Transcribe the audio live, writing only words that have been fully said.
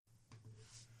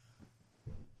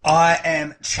I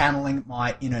am channeling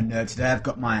my inner nerd today. I've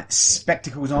got my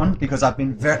spectacles on because I've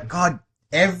been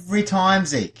every time,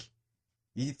 Zeke,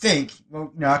 you'd think,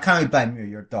 well, I can't really blame you,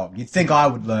 you're a dog. You'd think I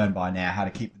would learn by now how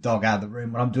to keep the dog out of the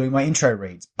room when I'm doing my intro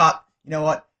reads. But, you know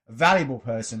what? A valuable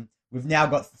person. We've now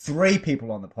got 3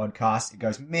 people on the podcast. It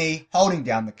goes me holding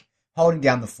down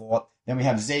the fort. Then we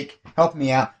have Zeke helping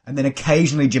me out. And then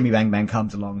occasionally Jimmy Bang Bang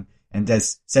comes along and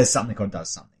says something or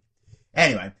does something.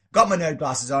 Anyway, got my nerd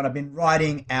glasses on. I've been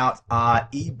writing out our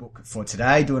ebook for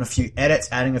today, doing a few edits,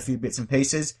 adding a few bits and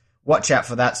pieces. Watch out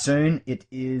for that soon. It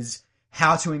is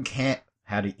how to incant.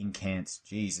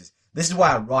 Jesus. This is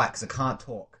why I write, because I can't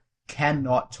talk.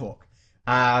 Cannot talk.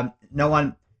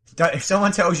 If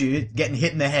someone tells you getting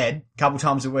hit in the head a couple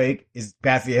times a week is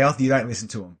bad for your health, you don't listen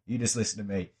to them. You just listen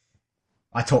to me.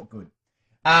 I talk good.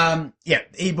 The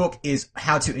ebook is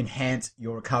how to enhance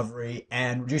your recovery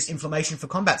and reduce inflammation for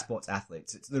combat sports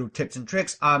athletes. It's little tips and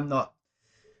tricks. I'm not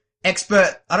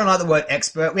expert. I don't like the word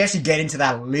expert. We actually get into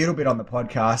that a little bit on the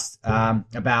podcast,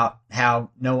 about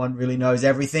how no one really knows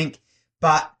everything,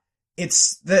 but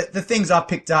it's the things I've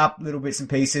picked up, little bits and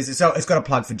pieces. It's got a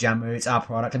plug for Jammu. It's our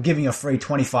product. I'm giving you a free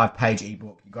 25-page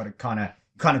ebook. You've got to kind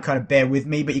of bear with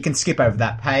me, but you can skip over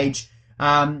that page.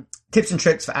 Tips and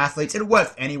tricks for athletes. It'll work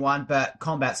for anyone, but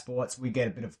combat sports, we get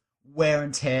a bit of wear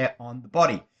and tear on the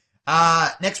body.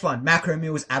 Next one, Macro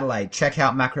Meals Adelaide. Check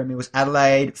out Macro Meals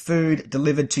Adelaide. Food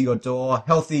delivered to your door.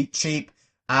 Healthy, cheap.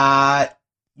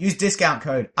 Use discount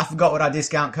code. I forgot what our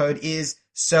discount code is.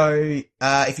 So,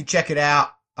 if you check it out,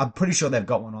 I'm pretty sure they've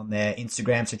got one on their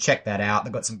Instagram, so check that out.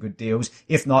 They've got some good deals.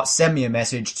 If not, send me a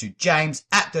message to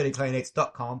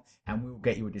james@dirtycleaneats.com and we will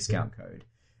get you a discount code.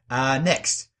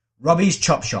 Next, Robbie's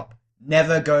Chop Shop.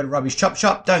 Never go to Robbie's Chop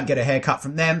Shop. Don't get a haircut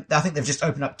from them. I think they've just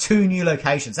opened up 2 new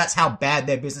locations. That's how bad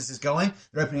their business is going.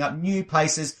 They're opening up new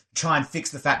places to try and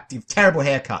fix the fact of terrible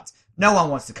haircuts. No one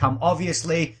wants to come,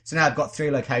 obviously. So now I've got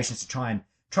 3 locations to try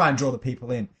and draw the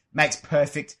people in. Makes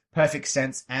perfect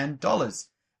sense and dollars.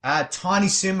 Tiny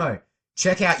Sumo.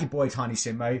 Check out your boy Tiny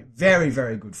Sumo. Very,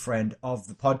 very good friend of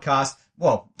the podcast.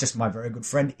 Well, just my very good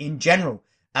friend in general.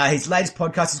 His latest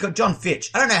podcast, he's got John Fitch.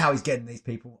 I don't know how he's getting these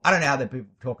people. I don't know how the people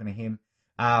are talking to him.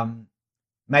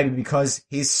 Maybe because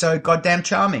he's so goddamn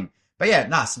charming. But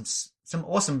yeah, some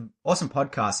awesome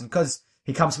podcasts. And because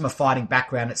he comes from a fighting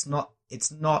background, it's not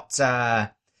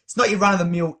your run of the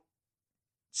mill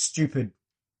stupid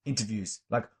interviews.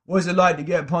 Like, what is it like to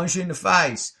get punched in the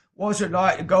face? What's it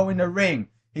like to go in the ring?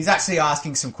 He's actually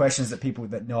asking some questions that people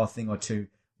that know a thing or two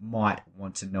might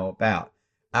want to know about.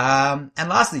 And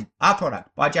lastly, our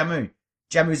product by Jammu.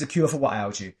 Jammu is a cure for what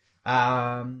ails you.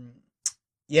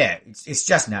 It's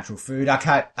just natural food. Our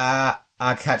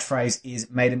catchphrase is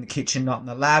made in the kitchen, not in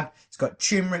the lab. It's got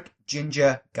turmeric,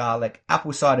 ginger, garlic,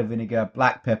 apple cider vinegar,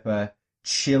 black pepper,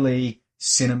 chili,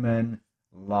 cinnamon,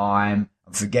 lime.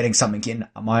 I'm forgetting something in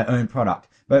my own product.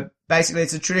 But basically,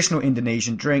 it's a traditional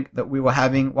Indonesian drink that we were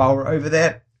having while we were over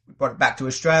there. We brought it back to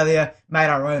Australia, made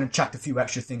our own, and chucked a few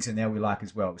extra things in there we like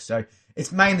as well. So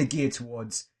it's mainly geared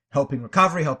towards helping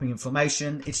recovery, helping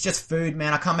inflammation. It's just food,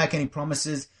 man. I can't make any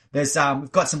promises.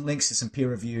 We've got some links to some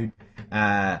peer-reviewed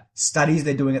studies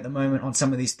they're doing at the moment on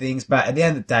some of these things. But at the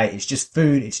end of the day, it's just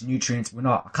food. It's nutrients.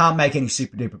 I can't make any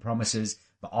super-duper promises.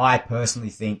 But I personally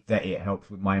think that it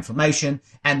helps with my inflammation.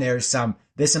 And there's some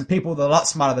people that are a lot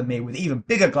smarter than me with even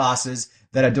bigger glasses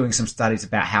that are doing some studies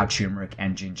about how turmeric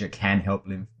and ginger can help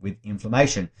with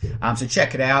inflammation. So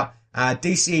check it out.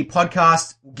 DCE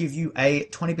podcast will give you a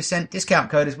 20%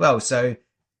 discount code as well. So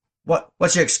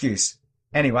what's your excuse?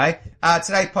 Anyway,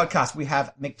 today's podcast, we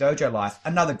have McDojo Life.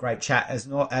 Another great chat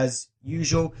as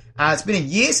usual. It's been a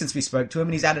year since we spoke to him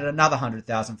and he's added another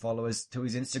 100,000 followers to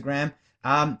his Instagram.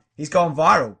 He's going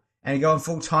viral and he's going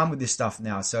full time with this stuff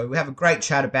now. So we have a great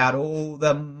chat about all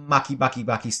the mucky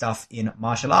bucky stuff in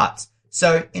martial arts.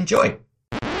 So enjoy.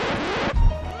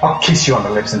 I'll kiss you on the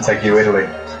lips and take you to Italy.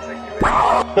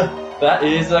 That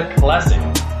is a classic.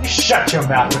 You shut your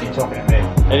mouth when you're talking to me.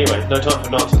 Anyway, no time for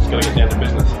nonsense. Gotta get down to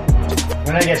business. I'm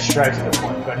gonna get straight to the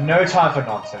point. We've got no time for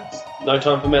nonsense. No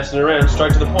time for messing around.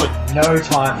 Straight to the point. No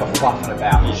time for fluffing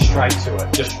about. You're straight to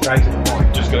it. Just straight to the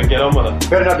point. Just gotta get on with it.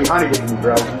 Better not be honeygiving me,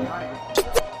 bro.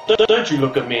 Don't you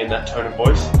look at me in that tone of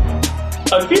voice.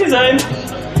 Auf Wiedersehen!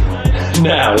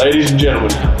 Now, ladies and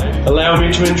gentlemen, allow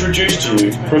me to introduce to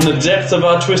you, from the depths of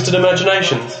our twisted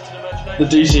imaginations, the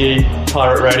DCE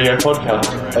Pirate Radio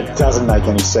Podcast. That doesn't make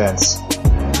any sense.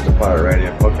 The Pirate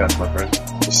Radio Podcast, my friend.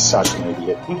 You're such an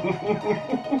idiot.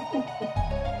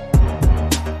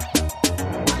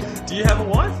 Do you have a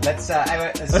wife? Let's start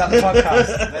the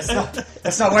podcast.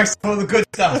 Let's not waste all the good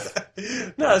stuff.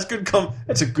 No, it's good.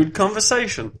 It's a good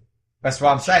conversation. That's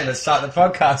what I'm saying. Let's start the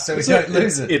podcast so we don't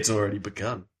lose it. It's already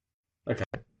begun. Okay.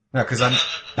 No, because I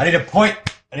need a point.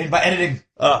 I need my editing.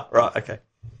 Oh, right, okay.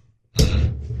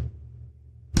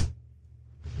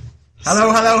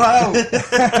 Hello.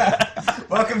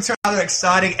 Welcome to another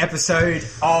exciting episode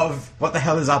of what the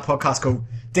hell is our podcast called?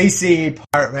 DCE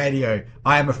Pirate Radio.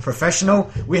 I am a professional.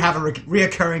 We have a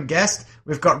reoccurring guest.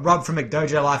 We've got Rob from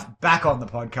McDojo Life back on the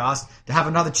podcast to have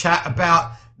another chat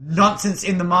about nonsense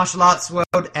in the martial arts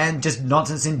world and just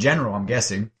nonsense in general, I'm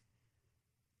guessing.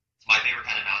 It's my favorite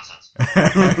kind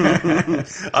of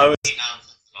nonsense.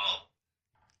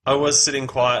 I was sitting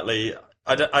quietly.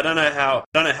 I don't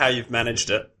know how you've managed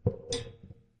it.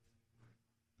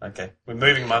 Okay, we're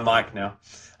moving my mic now.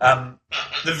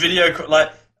 The video,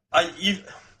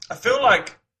 I feel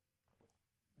like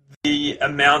the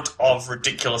amount of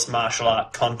ridiculous martial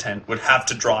art content would have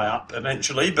to dry up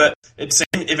eventually, but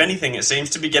if anything, it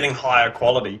seems to be getting higher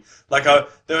quality. Like,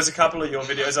 there was a couple of your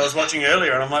videos I was watching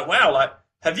earlier, and I'm like, wow, like,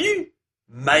 have you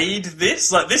made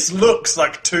this? Like, this looks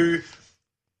like too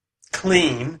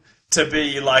clean to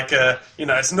be like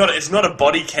it's not a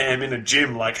body cam in a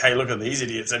gym like, hey, look at these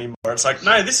idiots anymore. It's like,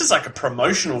 no, this is like a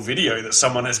promotional video that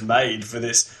someone has made for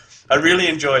this. I really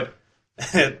enjoyed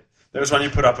it. There was one you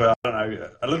put up, a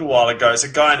little while ago. It's a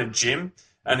guy in a gym,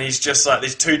 and he's just like,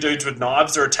 these two dudes with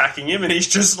knives are attacking him, and he's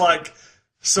just like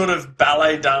sort of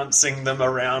ballet dancing them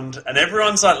around, and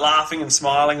everyone's like laughing and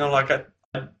smiling. I'm like,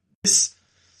 this.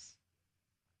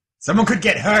 Someone could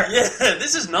get hurt. Yeah,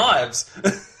 this is knives.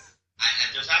 And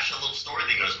there's actually a little story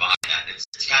that goes behind that.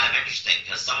 It's kind of interesting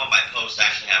because some of my posts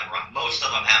actually most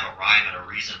of them have a rhyme and a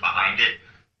reason behind it,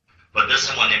 but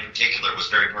this one in particular was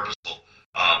very purposeful.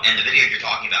 And the video you're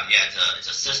talking about, it's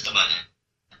a system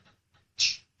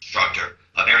instructor,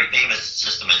 a very famous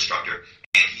system instructor,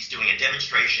 and he's doing a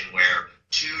demonstration where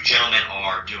two gentlemen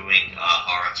are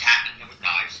attacking him with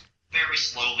knives, very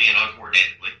slowly and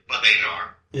uncoordinatedly, but they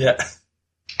are. Yeah.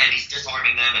 And he's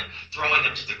disarming them and throwing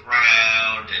them to the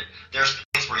ground, and there's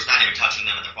points where he's not even touching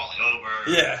them and they're falling over.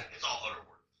 Yeah. It's all utter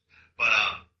work. But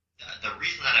the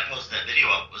reason that I posted that video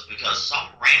up was because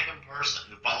some random person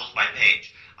who follows my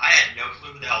page, I had no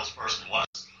clue who the hell this person was,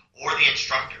 or the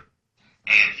instructor.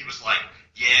 And he was like,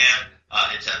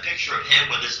 it's a picture of him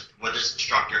with his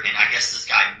instructor, and I guess this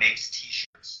guy makes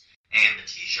t-shirts. And the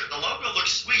t-shirt, the logo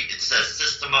looks sweet. It says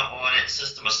Systema on it,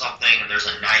 Systema something, and there's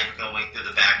a knife going through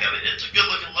the back of it. It's a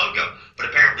good-looking logo. But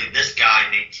apparently this guy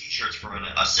made t-shirts for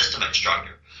a system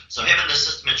instructor. So him and the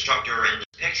system instructor are in the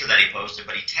picture that he posted,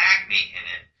 but he tagged me in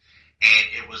it.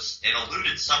 And it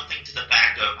alluded something to the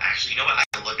fact of, actually, you know what, I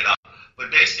can look it up. But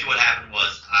basically what happened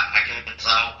was,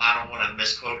 I don't want to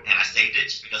misquote, and I saved it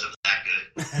just because it was that good.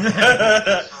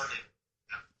 I started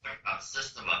about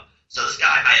Systema. So this guy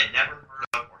I had never heard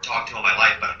of or talked to in my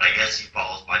life, but I guess he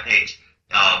follows my page.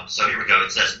 So here we go.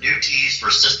 It says, new tees for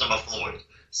Systema Floyd.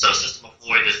 So Systema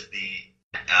Floyd is the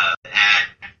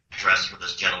address for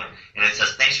this gentleman. And it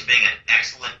says, thanks for being an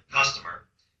excellent customer.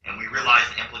 And we realize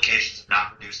the implications of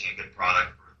not producing a good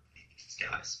product for these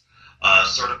guys.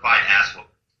 Certified ass whooping.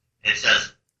 It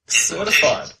says,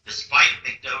 certified. Despite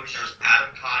McDojo's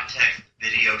out-of-context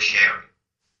video sharing.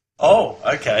 Oh,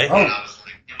 okay. And I was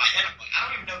like, in my head, I'm like, I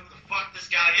don't even know who the fuck this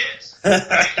guy is.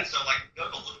 Right? And so, like, go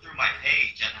to look through my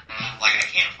page, and like, I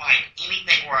can't find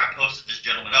anything where I posted this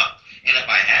gentleman up. And if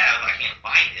I have, I can't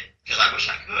find it, because I wish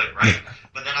I could, right?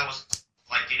 But then I was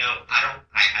like,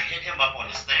 I hit him up on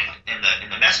his thing in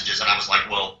the messages, and I was like,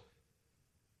 well,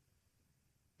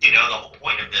 the whole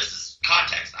point of this is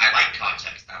context. I like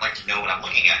context. I like to know what I'm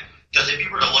looking at. Because if you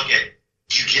were to look at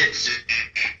jiu-jitsu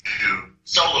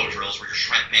solo drills where you're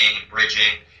shrimping and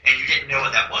bridging, and you didn't know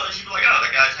what that was, you'd be like, oh,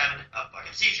 that guy's having a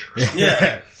fucking seizure or something.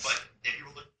 Yeah. But if you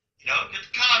were looking, get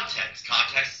the context.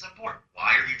 Context is important.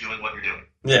 Why are you doing what you're doing?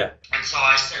 Yeah. And so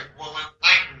I said, well,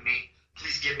 enlighten me.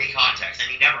 Please give me context. And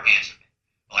he never answered me.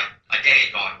 Like, a day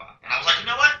had gone by. And I was like, you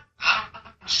know what?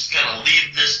 I'm just going to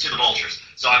leave this to the vultures.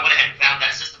 So I went ahead and found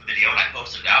that system video, and I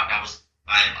posted it out, and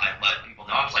I let people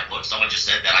know. I was like, look, someone just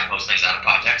said that I post things out of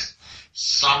context.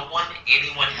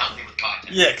 Anyone help me with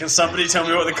context. Yeah, can somebody tell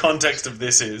me what the context of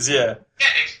this is? Yeah. Yeah,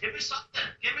 give me something.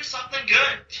 Give me something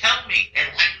good. Tell me.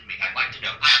 Enlighten me. I'd like to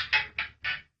know. I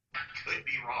could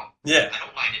be wrong. Yeah. I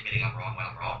don't mind admitting I'm wrong when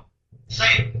I'm wrong. Say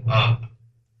it.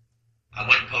 I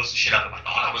wouldn't post the shit up if I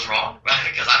thought I was wrong, right?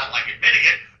 Because I don't like admitting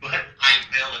it, but I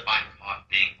will if I'm caught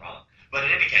being wrong. But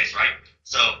in any case, right?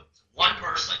 So, one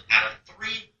person out of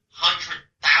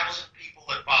 300,000 people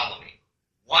that follow me,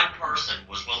 one person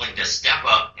was willing to step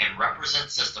up and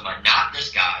represent Systema, not this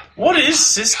guy. What is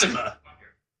Systema?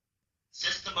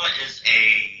 Systema is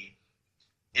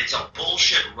it's a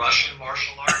bullshit Russian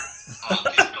martial art.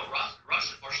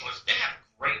 Russian martial arts, they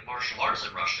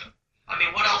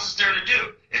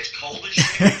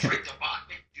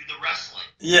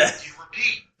Yeah. You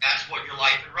repeat. That's what your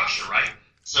life in Russia, right?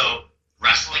 So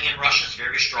wrestling in Russia is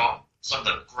very strong. Some of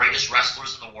the greatest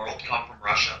wrestlers in the world come from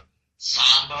Russia.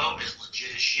 Sambo is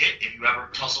legit as shit. If you ever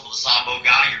tussle with a Sambo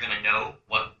guy, you're going to know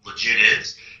what legit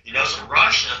is. So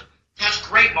Russia has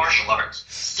great martial arts.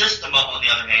 Systema, on the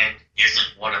other hand,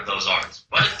 isn't one of those arts.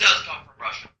 But it does come from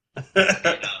Russia.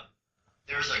 And,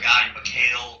 there's a guy,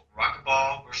 Mikhail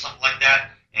Rakabov or something like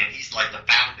that, and he's like the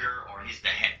founder, or he's the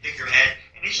figurehead,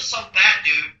 and he's just some fat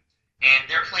dude, and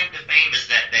their claim to fame is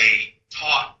that they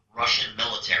taught Russian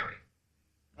military.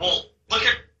 Well, look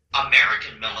at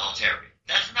American military.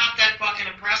 That's not that fucking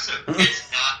impressive. It's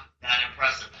not that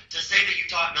impressive. To say that you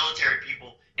taught military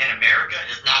people in America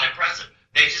is not impressive.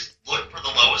 They just look for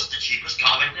the lowest, the cheapest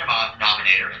common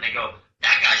denominator, and they go,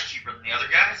 that guy's cheaper than the other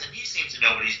guys, and he seems to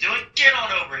know what he's doing. Get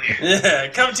on over here. Yeah,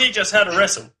 come teach us how to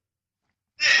wrestle.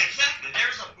 Yeah, exactly.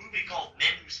 There's a movie called Men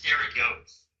Who Stare at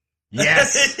Goats.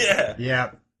 Yes. Yeah.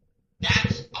 Yeah.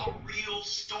 That's a real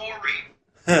story.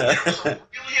 There was a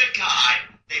real hip guy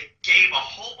they gave a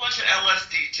whole bunch of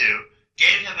LSD to,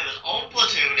 gave him in his own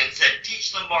platoon, and said,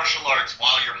 teach them martial arts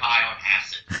while you're high on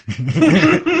acid.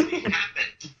 That really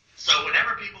happened. So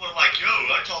whenever people are like, yo,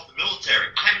 I taught the military,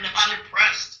 I'm not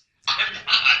impressed. I'm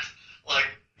not. Like,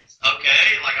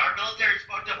 okay, like our military's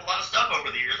fucked up a lot of stuff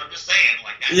over the years. I'm just saying,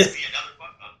 like, that could be another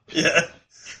fuck up. Yeah.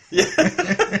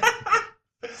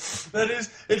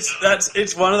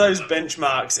 It's one of those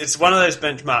benchmarks. It's one of those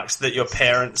benchmarks that your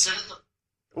parents.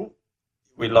 Ooh,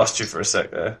 we lost you for a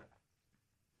sec there.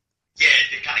 Yeah,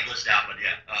 it kind of glitched out, but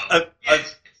yeah.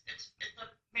 It's a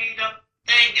made up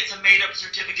thing. It's a made up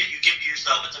certificate you give to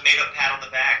yourself. It's a made up pat on the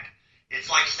back. It's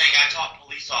like saying I taught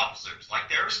police officers. Like,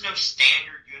 there is no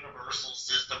standard universal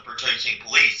system for teaching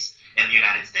police in the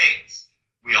United States.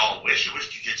 We all wish it was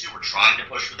jiu-jitsu. We're trying to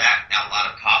push for that. Now a lot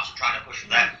of cops are trying to push for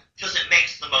that because it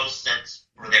makes the most sense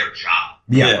for their job.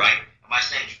 Yeah. Right? Am I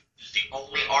saying it's the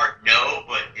only art? No,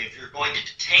 but if you're going to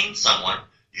detain someone,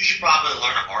 you should probably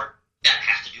learn an art that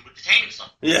has to do with detaining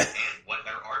someone. Yeah. And what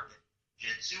better art than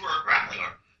jiu-jitsu or grappling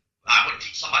art? I wouldn't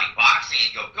teach somebody boxing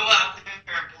and go out there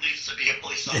and be a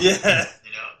police officer. Yeah.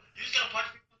 You're just going to punch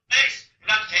people in the face. You're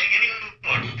not detaining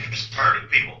anyone. You're just hurting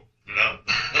people,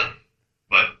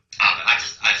 But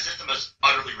system is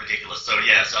utterly ridiculous. So,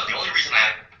 yeah, the only reason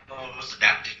I posted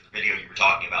that particular video you were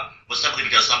talking about was simply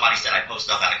because somebody said I post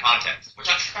stuff out of context, which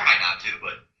I try not to,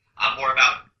 but I'm more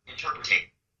about interpretation,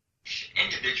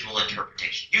 individual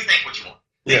interpretation. You think what you want.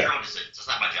 Make your own decisions. It's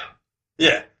not my job.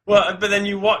 Yeah. Well, but then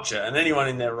you watch it, and anyone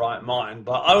in their right mind,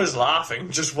 but I was laughing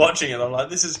just watching it. I'm like,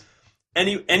 this is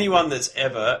anyone that's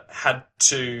ever had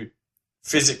to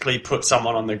physically put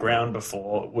someone on the ground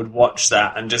before would watch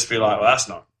that and just be like, well, that's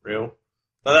not real.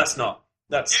 But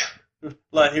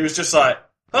like, he was just like,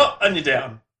 oh, and you're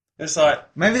down. It's like,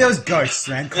 maybe there was ghosts,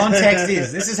 man. Context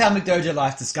is, this is how McDojo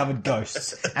Life discovered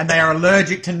ghosts, and they are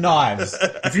allergic to knives.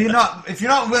 If you're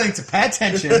not willing to pay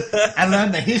attention and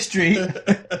learn the history,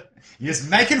 you're just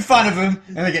making fun of them,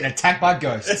 and they're getting attacked by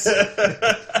ghosts.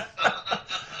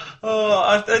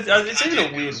 It's even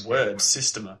a weird word,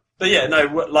 systema. But yeah, no,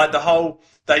 like the whole,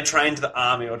 they trained the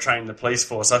army or trained the police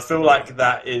force. I feel like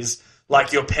that is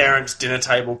like your parents' dinner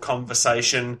table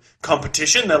conversation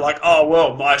competition. They're like, oh,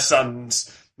 well, my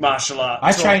son's martial arts.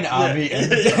 I train army and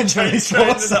police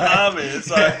force. The army. It's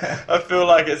like, I feel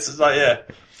like it's like, yeah.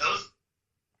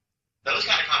 Those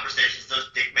kind of conversations, those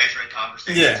dick measuring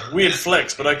conversations. Yeah, weird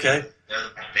flex, but okay. They're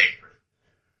the big.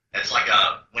 It's like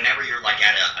whenever you're like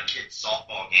at a kid's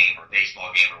softball game or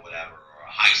baseball game or whatever, or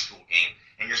a high school game,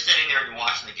 and you're sitting there and you're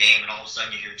watching the game, and all of a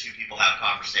sudden you hear two people have a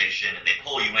conversation, and they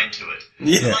pull you into it.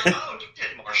 Yeah. You're like, oh, you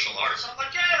did martial arts. I'm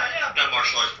like, yeah, I've done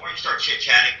martial arts before. You start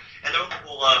chit-chatting, and they're like,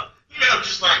 well,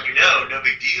 just letting you know, no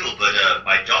big deal, but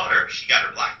my daughter, she got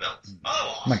her black belt. Oh,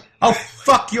 awesome. I'm like, oh,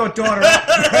 fuck your daughter up.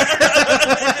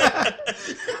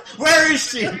 Where is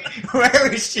she?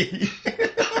 Where is she?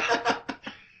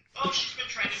 Oh, she's been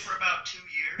training for about 2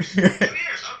 years. 2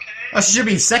 years, okay. Oh, she should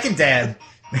be second dad.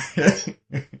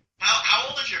 How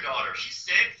old is your daughter? She's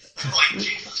 6? I'm like,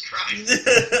 Jesus Christ. And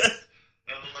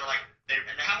they're like,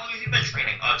 and how long have you been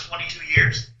training? 22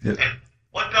 years. Yep. And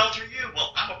what belt are you?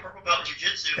 Well, I'm a purple belt in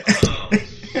jiu-jitsu. Oh, not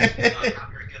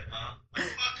very good, huh? Like,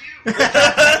 fuck you.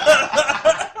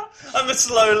 I'm a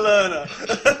slow learner.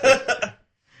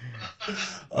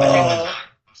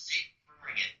 I'm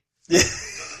savoring it.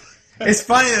 Yeah. It's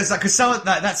funny. It's like, because some of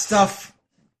that stuff,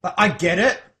 I get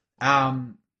it.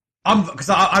 Because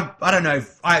I don't know.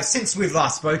 Since we've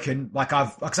last spoken,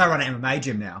 because I run an MMA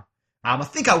gym now. I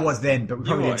think I was then, but we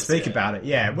probably didn't speak about it.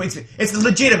 Yeah, it's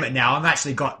legitimate now. I've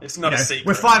actually got. It's not a secret.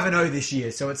 We're 5-0 this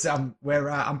year, so it's I'm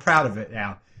proud of it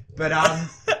now. But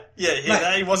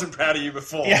Yeah, he wasn't proud of you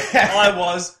before. Yeah. I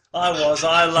was.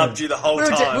 I loved you the whole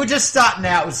time. We're just starting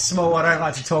out with small. I don't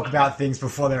like to talk about things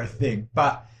before they're a thing,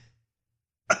 but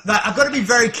I've got to be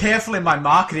very careful in my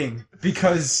marketing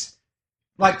because,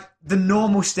 like, the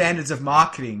normal standards of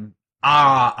marketing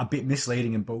are a bit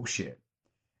misleading and bullshit.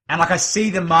 And, like, I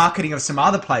see the marketing of some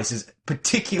other places,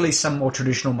 particularly some more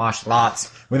traditional martial arts,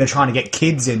 where they're trying to get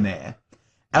kids in there.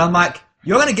 And I'm like,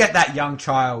 you're going to get that young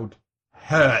child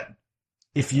hurt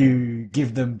if you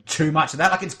give them too much of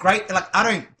that. Like, it's great. Like,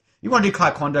 you want to do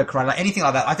taekwondo, karate, like anything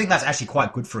like that. I think that's actually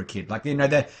quite good for a kid. Like, you know,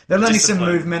 they're learning some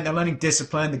movement, they're learning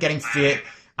discipline, they're getting fit.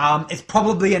 It's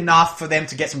probably enough for them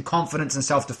to get some confidence and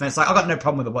self-defense. Like, I've got no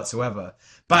problem with it whatsoever.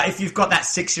 But if you've got that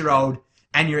 6-year-old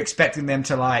and you're expecting them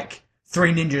to, like,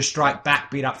 3 ninjas strike back,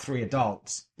 beat up 3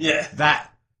 adults. Yeah. That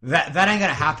ain't going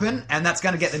to happen, and that's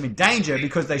going to get them in danger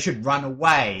because they should run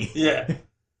away. Yeah.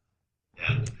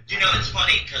 Yeah. You know, it's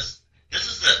funny because this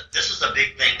is the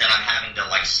big thing that I'm having to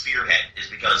like spearhead is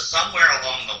because somewhere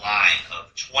along the line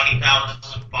of 20,000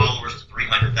 followers to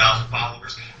 300,000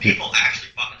 followers, people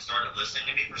actually fucking started listening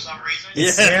to me for some reason.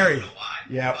 It's scary. I don't know why.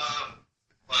 Yeah.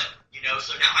 But you know,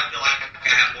 so now I feel like I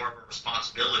have more of a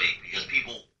responsibility because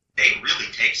they really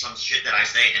take some shit that I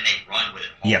say and they run with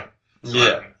it hard. Yep. So I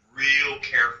have to be real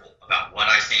careful about what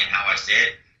I say and how I say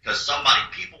it because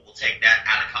people will take that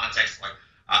out of context. Like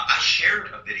I shared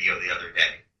a video the other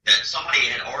day that somebody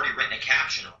had already written a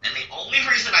caption on, and the only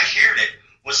reason I shared it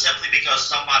was simply because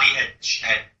somebody had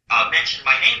mentioned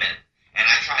my name in it, and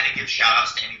I try to give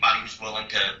shout-outs to anybody who's willing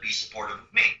to be supportive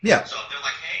of me. Yeah. So if they're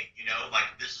like, hey, you know, like,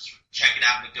 this is, check it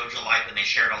out, McDojo Life, and they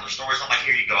share it on their stories, I'm like,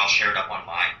 here you go, I'll share it up on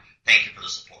mine. Thank you for the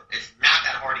support. It's not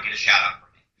that hard to get a shout-out from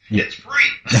me. Yeah. It's free.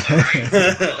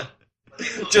 Right?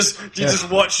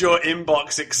 Just watch your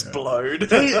inbox explode.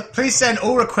 Please send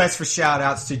all requests for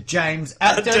shout-outs to James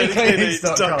at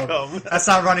dirtycleanings.com. That's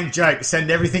our running joke.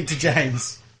 Send everything to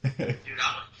James. Dude, can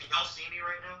y'all see me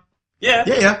right now?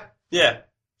 Yeah. Yeah.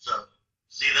 So,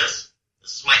 see this?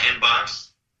 This is my inbox.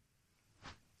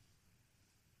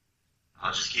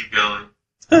 I'll just keep going.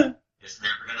 It's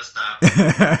never going to stop.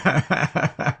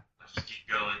 I'll just keep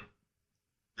going.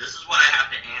 This is what I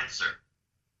have to answer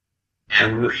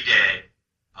every day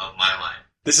of my life.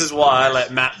 This is why I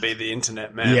let Matt be the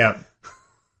internet man. Yeah. Oh,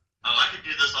 I could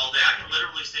do this all day. I can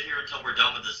literally sit here until we're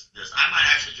done with this. I might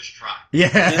actually just try.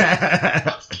 Yeah.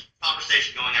 Let's keep the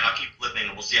conversation going, and I'll keep flipping,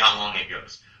 and we'll see how long it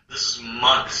goes. This is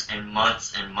months and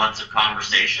months and months of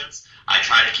conversations I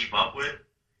try to keep up with,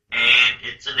 and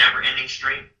it's a never-ending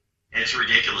stream. It's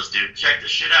ridiculous, dude. Check this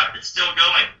shit out. It's still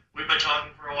going. We've been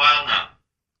talking for a while now.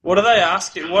 What are they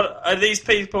asking? What are these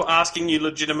people asking you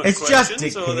legitimate It's questions,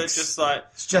 just dick or are they pics. just like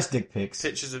It's just dick pics.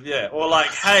 pictures of or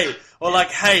like hey, my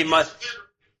 50,000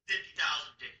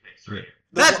 dick pics right here.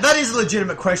 That is a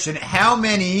legitimate question. How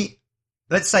many,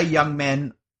 let's say young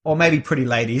men, or maybe pretty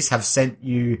ladies, have sent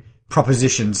you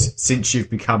propositions since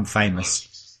you've become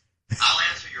famous? I'll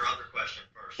answer your other question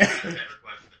first. Your better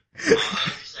question. You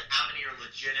said how many are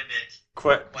legitimate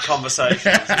conversations?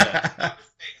 Yeah.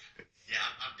 Yeah,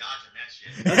 I'm dodging that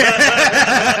shit.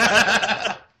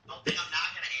 Don't think I'm not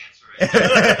going to answer it.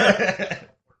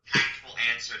 Tactful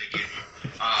answer to give you.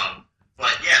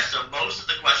 But yeah, so most of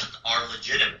the questions are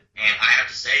legitimate. And I have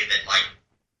to say that, like,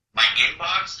 my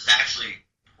inbox is actually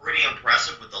pretty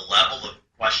impressive with the level of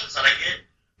questions that I get.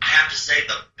 I have to say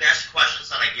the best questions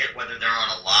that I get, whether they're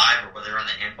on a live or whether they're in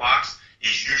the inbox,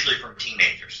 is usually from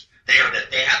teenagers. They have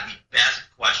the best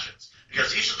questions.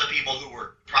 Because these are the people who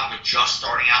are probably just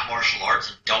starting out martial arts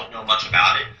and don't know much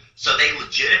about it. So they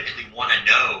legitimately want to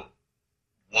know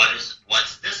what's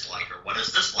this like or what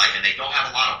is this like, and they don't have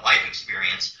a lot of life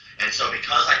experience. And so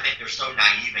because I think they're so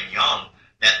naive and young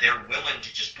that they're willing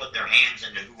to just put their hands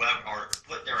into whoever, or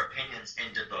put their opinions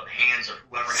into the hands of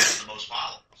whoever has the most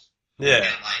followers. Yeah.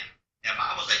 And like, if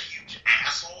I was a huge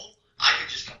asshole, I could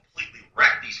just completely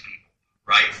wreck these people.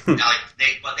 Right? Now,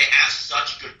 like, they ask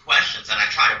such good questions, and I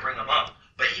try to bring them up.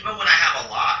 But even when I have a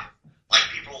live, like,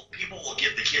 people will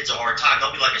give the kids a hard time.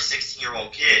 They'll be like a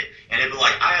 16-year-old kid, and they'll be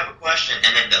like, I have a question,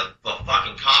 and then the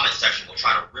fucking comment section will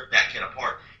try to rip that kid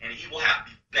apart, and he will have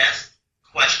the best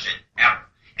question ever.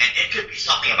 And it could be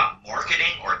something about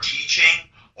marketing or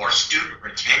teaching or student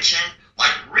retention,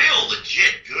 like real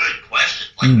legit good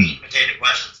questions, like meat and potato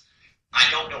questions. I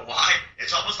don't know why.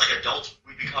 It's almost like adults,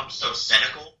 we become so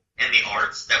cynical in the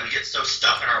arts that we get so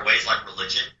stuck in our ways, like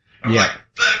religion. And we're like,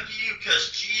 fuck you, because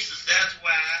Jesus, that's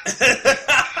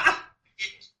why.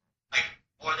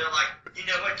 Or they're like, you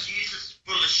know what, Jesus is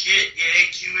full of shit,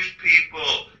 yay, Jewish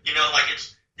people. You know, like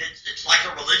it's like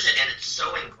a religion, and it's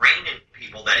so ingrained in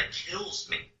people that it kills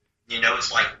me. You know,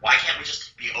 it's like, why can't we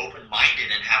just be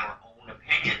open-minded and have our own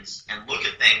opinions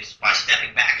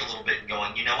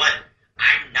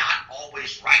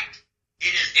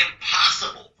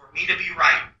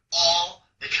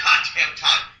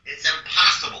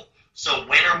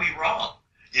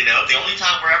You know, the only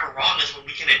time we're ever wrong is when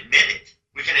we can admit it.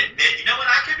 We can admit, you know what,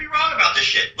 I could be wrong about this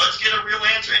shit. Let's get a real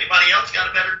answer. Anybody else got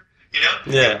a better, you know?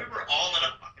 Yeah. If we were all in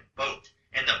a fucking boat,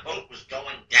 and the boat was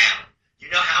going down, you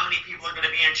know how many people are going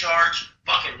to be in charge?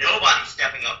 Fucking nobody's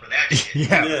stepping up for that shit.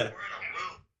 Yeah. We're in a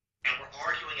room, and we're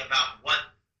arguing about what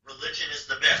religion is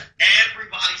the best.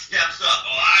 Everybody steps up.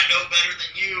 Oh, I know better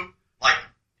than you. Like,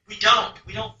 we don't.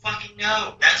 We don't fucking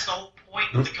know. That's the whole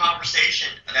point of the conversation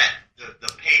that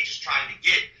the page is trying to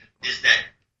get, is that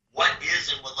what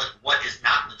is and what is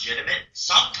not legitimate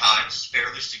sometimes is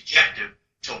fairly subjective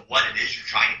to what it is you're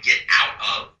trying to get out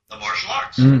of the martial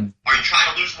arts. Are you trying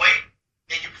to lose weight?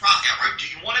 Then you or do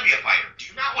you want to be a fighter? Do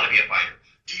you not want to be a fighter?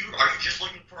 Are you just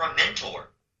looking for a mentor?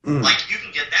 Like, you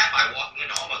can get that by walking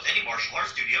into almost any martial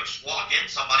arts studio. Just walk in,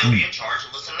 somebody will be in charge,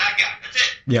 and listen to that guy. That's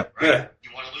it. Yep. Right? Yeah.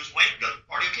 You want to lose weight? Go to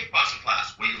part of your kickboxing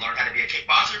class. Will you learn how to be a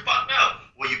kickboxer? Fuck no.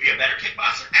 Will you be a better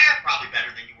kickboxer? Probably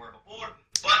better than you were before.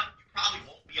 But you probably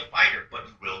won't be a fighter, but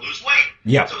you will lose weight.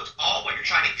 Yeah. So it's all what you're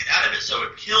trying to get out of it. So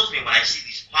it kills me when I see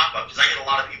these pop up, because I get a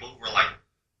lot of people who are like,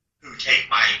 who take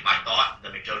my thought, the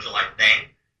McDojo-like thing,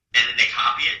 and then they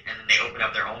copy it, and then they open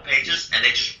up their own pages, and they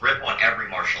just rip on every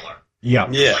martial art. Yeah.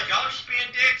 It's like, y'all are just being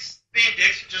dicks. Being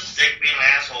dicks are just sick, being an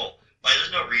asshole. Like,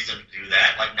 there's no reason to do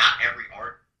that. Like, not every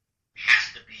art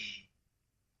has to be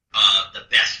the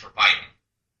best for fighting.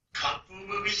 Kung Fu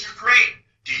movies are great.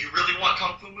 Do you really want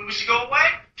Kung Fu movies to go away?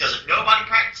 Because if nobody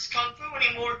practices Kung Fu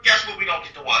anymore, guess what we don't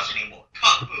get to watch anymore?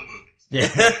 Kung Fu movies. Yeah.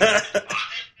 You know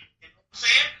what I'm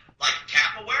saying? Like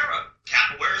capoeira.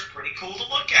 Capoeira is pretty cool to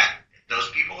look at. Those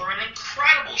people are in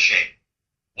incredible shape.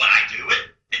 When I do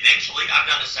it, eventually, I've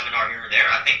done a seminar here or there.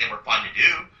 I think they were fun to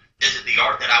do. Is it the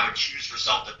art that I would choose for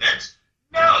self-defense?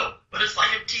 No, but it's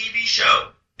like a TV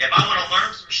show. If I want to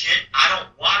learn some shit, I don't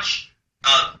watch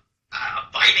a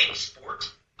fighting sport.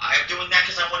 I'm doing that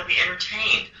because I want to be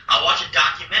entertained. I watch a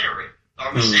documentary.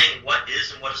 Are we saying what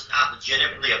is and what is not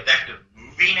legitimately effective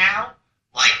movie now?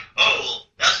 Like, oh, well,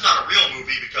 that's not a real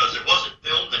movie because it wasn't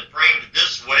filmed and framed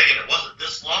this way and it wasn't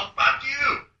this long. Fuck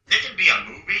you. It can be a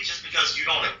movie. Just because you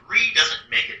don't agree doesn't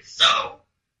make it so.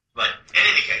 But in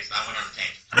any case, I went on a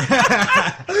tangent.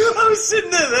 I was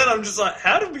sitting there, I'm just like,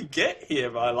 how did we get here?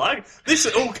 By like, this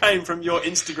all came from your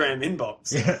Instagram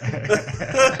inbox. I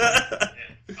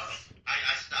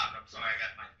stopped. I'm sorry,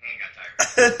 my hand got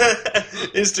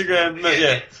tired. Instagram,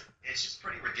 yeah. It's just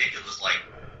pretty ridiculous. Like,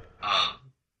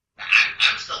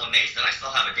 I'm still amazed that I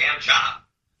still have a damn job.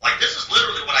 Like, this is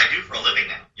literally what I do for a living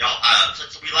now. Y'all,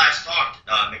 since we last talked,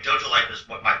 McDojo Life is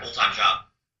my full-time job.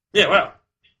 Yeah, wow.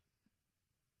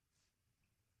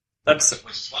 Which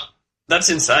is fun. That's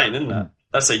insane, isn't it?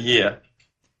 That's a year.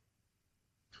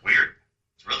 It's weird.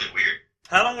 It's really weird.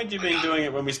 How long had you been doing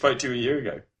it when we spoke to you a year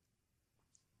ago?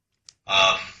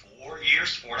 4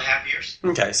 years, 4.5 years.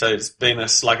 Okay, so it's been a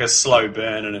slow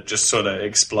burn and it just sort of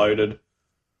exploded.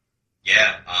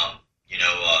 Yeah,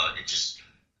 it just,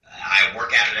 I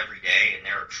work at it every day, and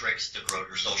there are tricks to grow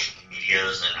your social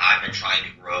medias, and I've been trying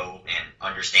to grow and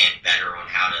understand better on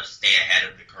how to stay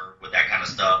ahead of the curve with that kind of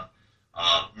stuff.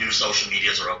 New social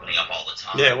medias are opening up all the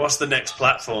time. Yeah, what's the next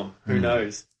platform? Who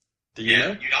knows? Do you know?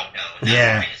 You don't know. And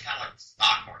that's it's kind of like the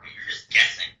stock market. You're just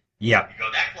guessing. Yeah. You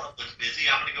go, that club looks busy,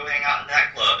 I'm going to go hang out in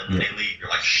that club, and then they leave. You're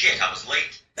like, shit, I was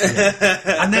late.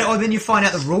 And then you find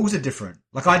out the rules are different.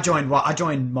 Like I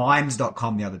joined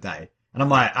mimes.com the other day, and I'm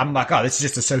like, oh, this is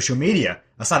just a social media.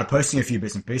 I started posting a few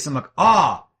bits and pieces. I'm like,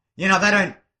 they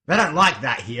don't like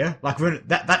that here. Like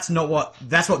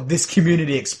that's what this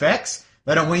community expects.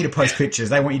 They don't want you to post pictures.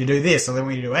 They want you to do this, or they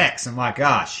want you to do X. I'm like,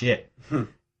 shit.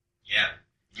 Yeah.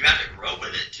 You have to grow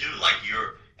with it, too. Like,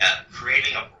 you're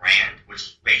creating a brand, which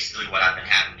is basically what I've been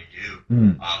having to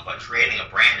do. But creating a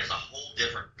brand is a whole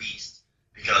different beast,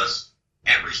 because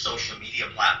every social media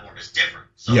platform is different.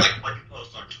 So, like, what you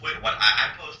post on Twitter,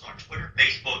 I post on Twitter,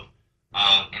 Facebook,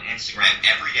 and Instagram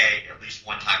every day, at least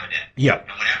one time a day. Yeah.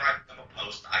 And whenever I put up a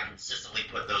post, I consistently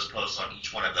put those posts on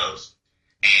each one of those.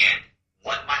 And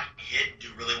what might hit do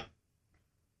really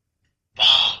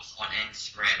bombs on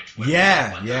Instagram and Twitter.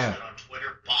 Yeah. On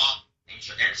Twitter, bomb. And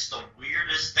it's the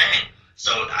weirdest thing.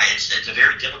 So it's a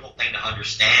very difficult thing to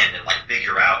understand and like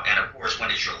figure out. And of course,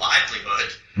 when it's your livelihood,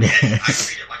 I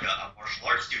treat it like a martial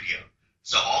arts studio.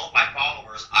 So all of my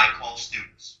followers, I call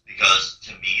students, because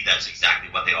to me, that's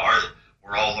exactly what they are.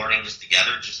 We're all learning this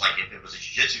together. Just like if it was a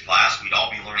jiu-jitsu class, we'd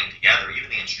all be learning together. Even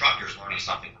the instructor is learning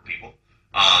something for people.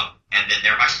 And then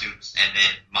they're my students, and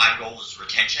then my goal is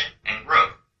retention and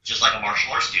growth. Just like a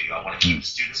martial arts studio, I want to keep the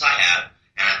students I have,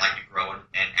 and I'd like to grow and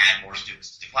add more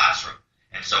students to the classroom.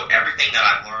 And so everything that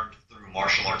I've learned through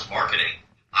martial arts marketing,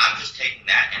 I'm just taking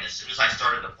that, and as soon as I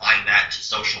started applying that to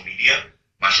social media,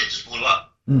 My shit just blew up.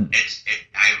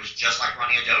 It was just like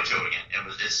running a dojo again.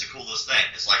 It's the coolest thing.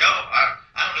 It's like, I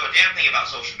don't know a damn thing about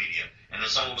social media. And then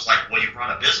someone was like, well, you've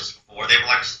run a business before. They were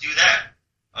like, just do that.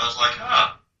 I was like,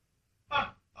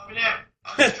 I'll be damned.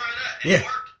 I'll just try that. And it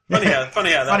worked.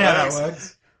 Funny how that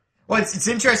works. Well, it's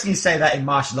interesting you say that in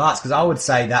martial arts, because I would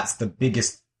say that's the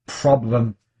biggest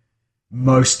problem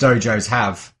most dojos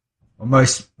have, or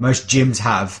most gyms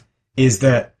have, is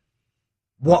that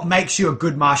what makes you a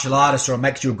good martial artist or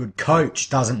makes you a good coach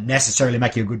doesn't necessarily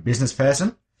make you a good business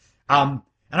person. And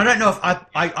I don't know if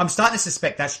I'm starting to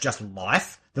suspect that's just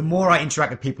life. The more I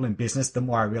interact with people in business, the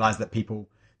more I realize that people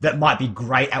that might be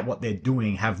great at what they're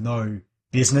doing have no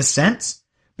business sense.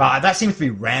 But that seems to be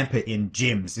rampant in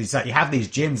gyms. It's like you have these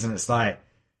gyms and it's like,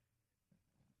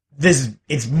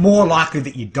 it's more likely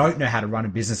that you don't know how to run a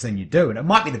business than you do. And it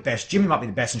might be the best gym, it might be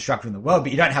the best instructor in the world,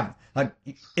 but you don't have, like,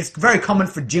 it's very common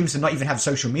for gyms to not even have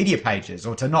social media pages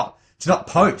or to not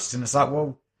post. And it's like,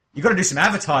 well, you got to do some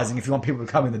advertising if you want people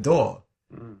to come in the door.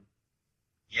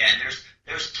 Yeah, and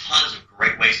there's tons of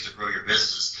great ways to grow your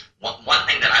business. One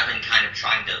thing that I've been kind of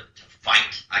trying to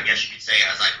fight, I guess you could say,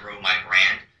 as I grow my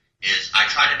brand, is I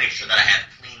try to make sure that I have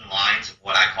clean lines of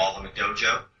what I call the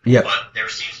McDojo. Yep. But there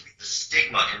seems to be the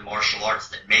stigma in martial arts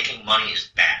that making money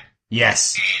is bad.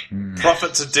 Yes. And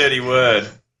Profit's a dirty word.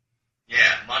 Yeah,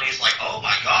 money is like, oh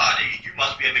my God, you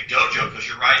must be a McDojo because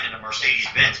you're riding in a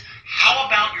Mercedes-Benz. How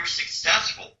about you're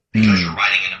successful because you're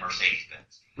riding in a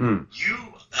Mercedes-Benz?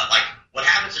 What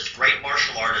happens is great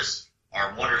martial artists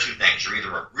are one or two things. You're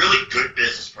either a really good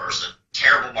business person,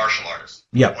 terrible martial artist,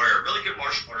 or you're a really good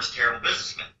martial artist, terrible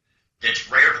businessman.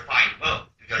 It's rare to find both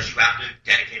because you have to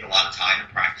dedicate a lot of time and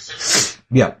practice it.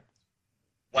 Yeah.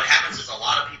 What happens is a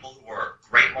lot of people who are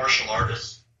great martial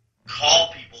artists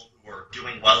call people who are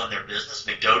doing well in their business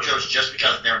McDojos just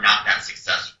because they're not that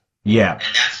successful. Yeah. And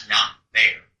that's not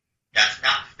fair. That's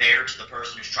not fair to the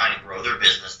person who's trying to grow their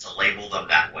business to label them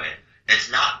that way.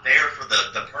 It's not fair for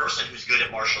the person who's good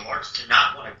at martial arts to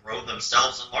not want to grow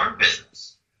themselves and learn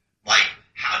business. Like,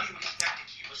 how do you expect to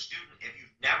keep a student if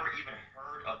you've never even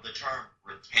heard of the term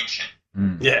retention?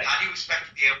 Yeah. How do you expect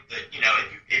to be able to,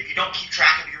 if you don't keep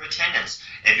track of your attendance,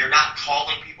 if you're not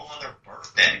calling people on their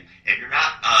birthday, if you're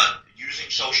not using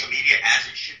social media as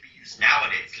it should be used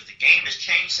nowadays, because the game has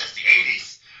changed since the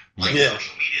 80s.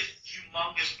 Social media is a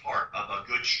humongous part of a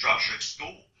good structured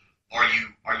school. Are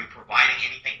you providing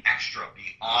anything extra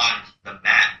beyond the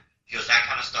mat? Because that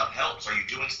kind of stuff helps. Are you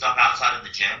doing stuff outside of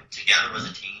the gym together as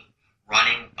a team,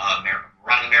 running a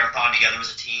marathon together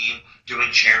as a team, doing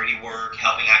charity work,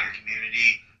 helping out your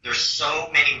community? There's so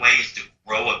many ways to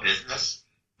grow a business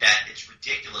that it's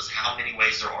ridiculous how many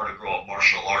ways there are to grow a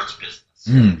martial arts business.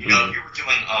 If you were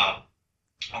doing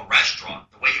a restaurant,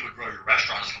 the way you would grow your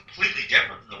restaurant is completely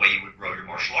different than the way you would grow your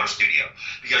martial arts studio,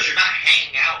 because you're not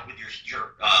hanging out with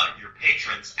your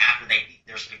patrons after they eat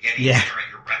their spaghetti dinner at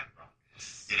your restaurant.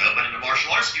 But in a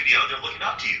martial arts studio, they're looking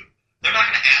up to you. They're not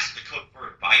going to ask the cook for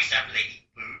advice after they eat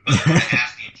food, but they're going to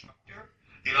ask the instructor.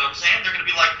 You know what I'm saying? They're going to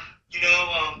be like,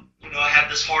 I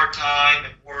had this hard time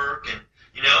at work, and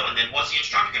then what's the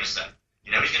instructor going to say?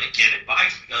 He's going to give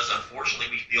advice because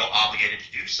unfortunately we feel obligated to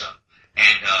do so.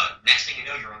 And next thing you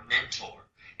know, you're a mentor,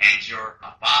 and you're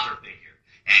a father figure,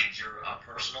 and you're a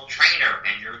personal trainer,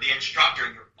 and you're the instructor,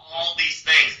 and you're all these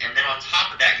things. And then on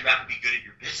top of that, you have to be good at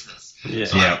your business.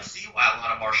 So I can see why a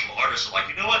lot of martial artists are like,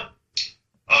 you know what?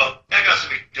 That guy's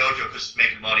a McDojo because he's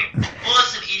making money. Well,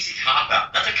 that's an easy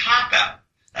cop-out. That's a cop-out.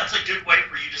 That's a good way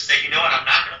for you to say, you know what? I'm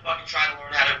not going to fucking try to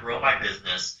learn how to grow my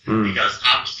business because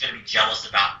I'm just going to be jealous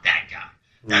about that guy.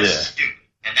 That's stupid.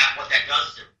 And what that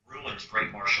does is it ruins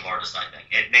great martial artists, I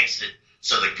think. It makes it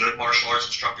so the good martial arts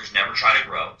instructors never try to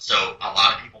grow. So a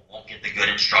lot of people won't get the good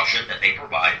instruction that they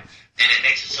provide. And it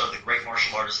makes it so the great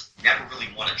martial artists never really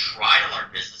want to try to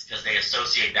learn business because they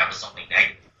associate that with something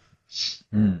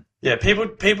negative. Yeah,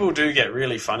 people do get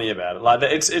really funny about it. Like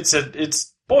it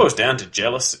boils down to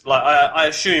jealousy. Like I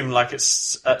assume, like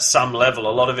it's at some level,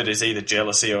 a lot of it is either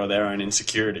jealousy or their own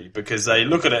insecurity, because they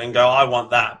look at it and go, "I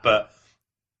want that," but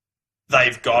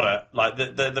they've got it. Like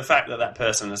the fact that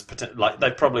person has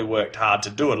they probably worked hard to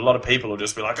do it. A lot of people will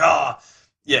just be like,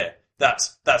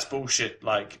 that's bullshit.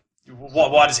 Like,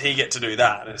 why does he get to do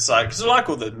that? And it's like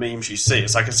all the memes you see.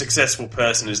 It's like a successful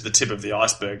person is the tip of the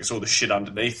iceberg. It's all the shit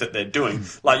underneath that they're doing.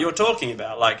 Like you're talking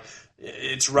about, like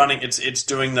it's running, it's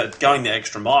doing that, going the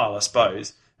extra mile, I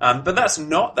suppose. But that's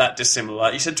not that dissimilar.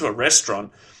 Like you said, to a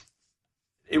restaurant,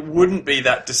 it wouldn't be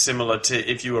that dissimilar to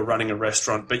if you were running a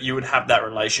restaurant, but you would have that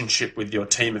relationship with your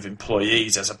team of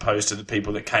employees as opposed to the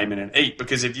people that came in and eat.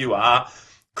 Because if you are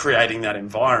creating that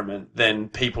environment, then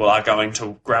people are going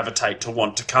to gravitate to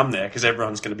want to come there because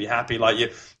everyone's going to be happy. Like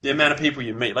the amount of people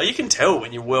you meet, like you can tell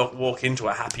when you walk into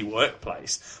a happy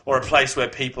workplace or a place where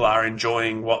people are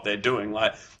enjoying what they're doing.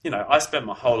 Like, you know, I spent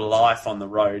my whole life on the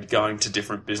road going to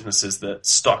different businesses that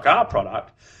stock our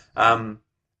product. And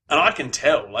I can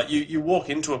tell, like you walk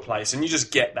into a place and you just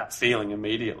get that feeling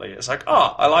immediately. It's like,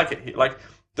 oh, I like it here. Like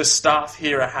the staff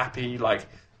here are happy. Like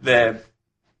they're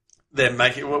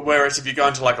making, whereas if you go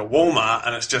into like a Walmart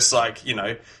and it's just like, you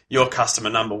know, your customer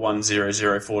number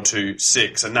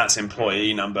 100426 and that's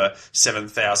employee number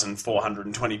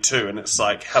 7422 and it's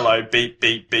like, hello, beep,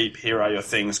 beep, beep, here are your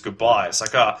things, goodbye. It's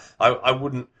like, I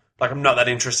wouldn't, like I'm not that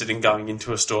interested in going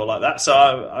into a store like that. So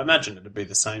I imagine it'd be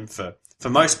the same for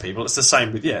most people. It's the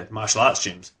same with, martial arts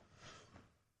gyms.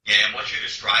 Yeah, and what you're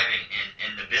describing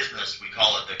in the business, we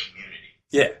call it the community.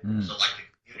 Yeah. So like the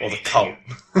community or the cult.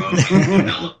 that you grow and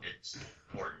develop, it's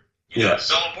important. You know, Yeah. it's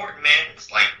so important, man.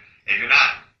 It's like if you're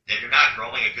not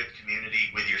growing a good community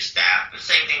with your staff, the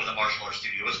same thing with a martial arts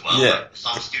studio as well. Yeah.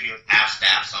 Some studios have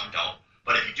staff, some don't.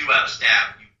 But if you do have a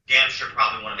staff, you damn sure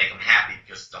probably want to make them happy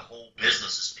because the whole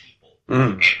business is people.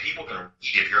 Mm. And people can read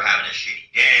if you're having a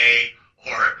shitty day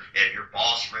or if your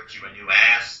boss ripped you a new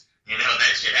ass. You know,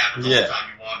 that shit happens all the time.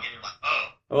 You walk in, you're like,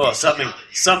 oh,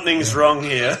 something's wrong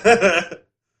here.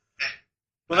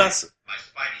 Well, that's my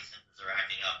spidey senses are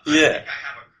acting up. Yeah. I think I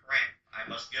have a cramp. I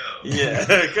must go. yeah.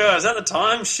 God, is that the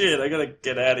time? Shit, I gotta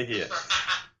get out of here.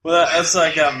 Well, that's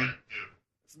like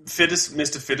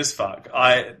Mr. Fit as Fuck.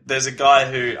 There's a guy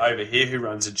over here who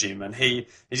runs a gym, and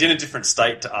he's in a different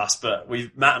state to us. But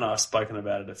Matt and I have spoken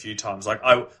about it a few times. Like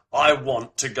I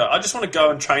want to go. I just want to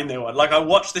go and train there. Like I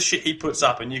watch the shit he puts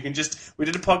up, and we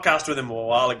did a podcast with him a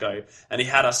while ago, and he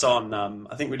had us on.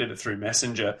 I think we did it through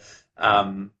Messenger,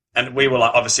 and we were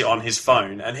like obviously on his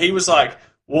phone, and he was like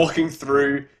walking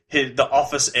through the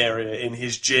office area in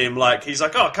his gym. Like he's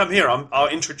like, oh, come here, I'll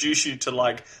introduce you to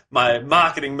like my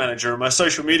marketing manager and my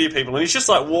social media people, and he's just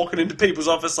like walking into people's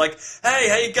office like, hey,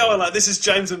 how you going? Like, this is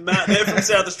James and Matt, they're from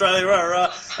South Australia, rah,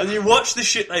 rah. And you watch the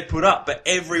shit they put up, but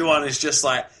everyone is just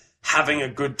like having a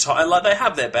good time. Like they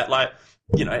have their bad, like,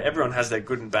 you know, everyone has their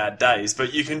good and bad days,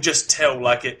 but you can just tell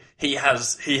like he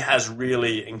has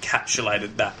really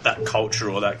encapsulated that culture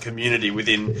or that community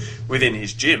within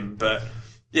his gym. But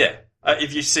yeah.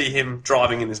 If you see him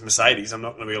driving in his Mercedes, I'm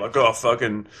not going to be like, oh,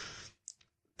 fucking,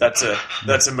 that's a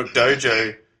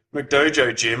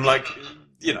McDojo gym. Like,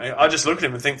 you know, I just look at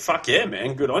him and think, fuck yeah,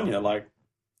 man, good on you. Like,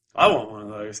 I want one of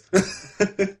those.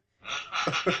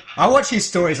 I watch his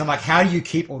stories. I'm like, how do you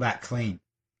keep all that clean?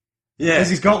 Yeah.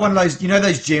 Because he's got one of those, you know,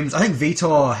 those gyms. I think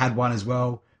Vitor had one as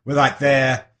well, where like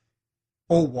they're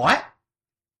all white,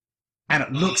 and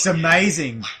it looks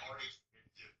amazing.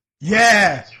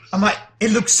 Yeah. I'm like,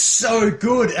 it looks so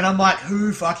good, and I'm like,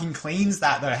 who fucking cleans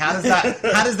that though? How does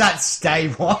that stay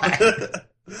white?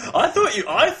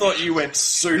 I thought you went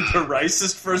super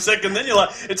racist for a second. Then you're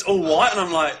like, it's all white, and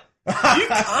I'm like, you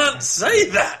can't say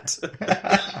that.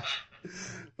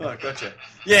 Oh, gotcha.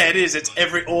 Yeah, it is. It's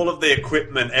all of the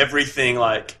equipment, everything,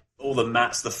 like all the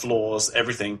mats, the floors,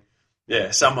 everything.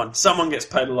 Yeah, someone gets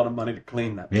paid a lot of money to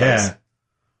clean that place. Yeah.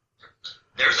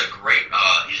 There's a great,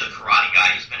 he's a karate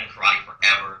guy. He's been in karate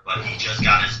forever, but he just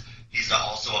got he's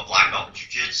also a black belt in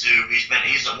jiu-jitsu. He's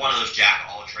one of those jack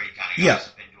of all trade kind of guys. Yeah.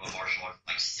 He's been doing martial arts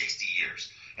for like 60 years.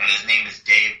 And his name is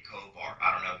Dave Kovar.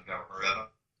 I don't know if you've ever heard of him.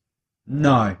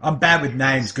 No, I'm bad with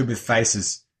names, good with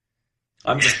faces.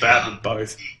 I'm just bad with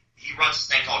both. He runs this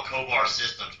thing called Kovar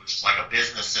Systems, which is like a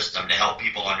business system to help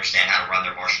people understand how to run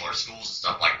their martial arts schools and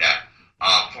stuff like that.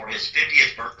 For his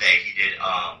 50th birthday, he did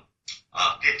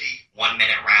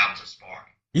 51-minute rounds of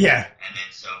sparring. Yeah. And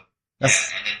then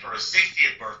for his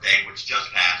 60th birthday, which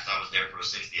just passed, I was there for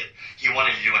his 60th, he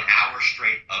wanted to do an hour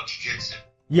straight of jiu-jitsu.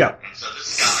 Yeah. And so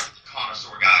this guy, a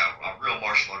connoisseur guy, a real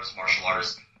martial artist,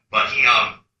 but he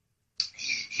has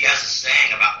a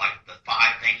saying about like the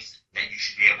 5 things that you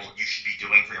should be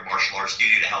doing for your martial arts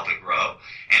studio to help it grow.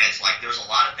 And it's like there's a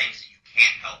lot of things that you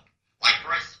can't help. Like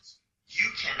for instance, you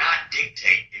cannot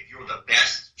dictate if you're the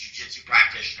best jiu-jitsu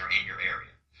practitioner in your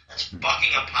area. That's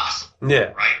fucking impossible.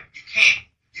 Yeah. Right? You can't.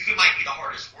 You might be the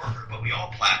hardest worker, but we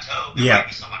all plateau. There might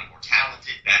be somebody more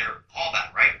talented, better, all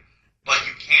that, right? But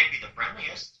you can be the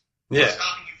friendliest. Yeah. What's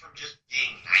stopping you from just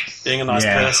being nice? Being a nice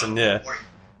person, yeah. Or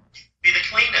be the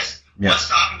cleanest. Yeah. What's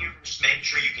stopping you from just making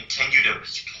sure you continue to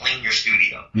clean your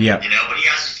studio? Yeah. You know, but he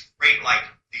has these great, like,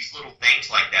 these little things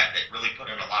like that really put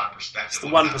in a lot of perspective. It's the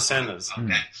 1%ers.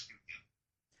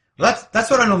 Well, that's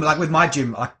what I normally like with my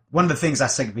gym. Like one of the things I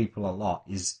say to people a lot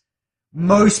is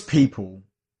most people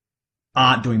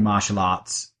aren't doing martial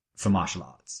arts for martial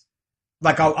arts.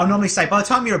 like I'll normally say, by the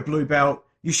time you're a blue belt,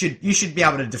 you should be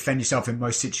able to defend yourself in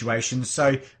most situations.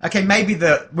 So, okay, maybe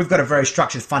we've got a very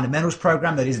structured fundamentals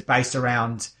program that is based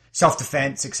around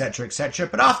self-defense, etc., etc.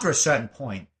 But after a certain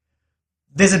point,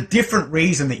 there's a different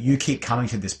reason that you keep coming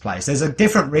to this place. There's a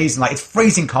different reason. Like, it's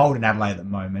freezing cold in Adelaide at the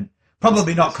moment.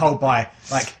 Probably not cold by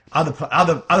like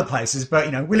other places, but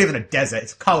you know, we live in a desert.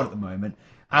 It's cold at the moment.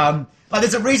 Like,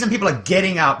 there's a reason people are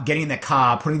getting up, getting in their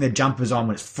car, putting their jumpers on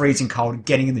when it's freezing cold, and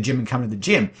getting in the gym and coming to the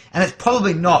gym. And it's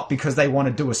probably not because they want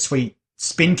to do a sweet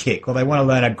spin kick or they want to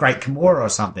learn a great Kimura or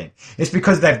something. It's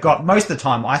because they've got, most of the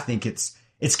time, I think it's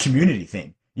community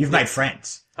thing. You've made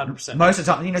friends. 100%. Most of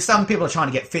the time, you know, some people are trying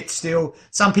to get fit still.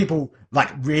 Some people, like,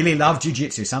 really love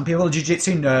jiu-jitsu. Some people are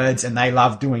jiu-jitsu nerds and they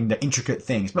love doing the intricate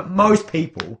things. But most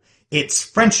people, it's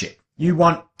friendship. You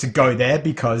want to go there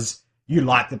because you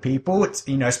like the people. It's,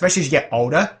 you know, especially as you get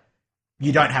older,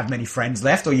 you don't have many friends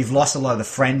left, or you've lost a lot of the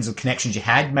friends or connections you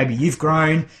had. Maybe you've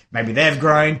grown. Maybe they've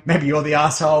grown. Maybe you're the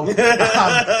asshole. You know,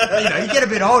 you get a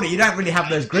bit older. You don't really have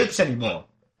those groups anymore.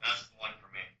 That's the one for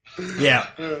me. Yeah.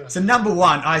 So number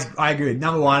one, I agree.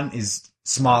 Number one is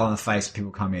smile on the face when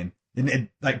people come in. And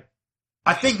like,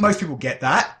 I think most people get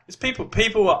that. It's people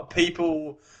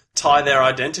tie their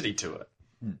identity to it.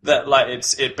 That, like,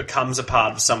 it becomes a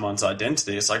part of someone's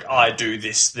identity. It's like, I do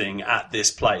this thing at this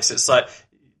place. It's like,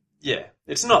 yeah,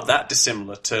 it's not that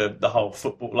dissimilar to the whole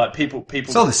football. Like, people.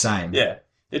 It's all the same. Yeah.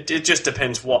 It just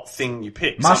depends what thing you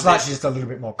pick. Martial arts is just a little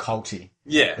bit more culty.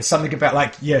 Yeah. There's something about,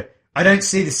 like, yeah, I don't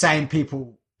see the same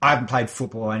people. I haven't played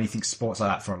football or anything sports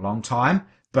like that for a long time,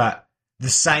 but the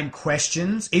same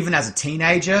questions, even as a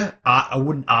teenager, I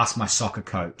wouldn't ask my soccer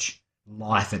coach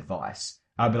life advice.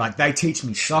 I'd be like, they teach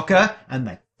me soccer and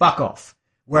they fuck off.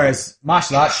 Whereas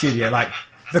martial arts studio, like,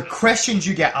 the questions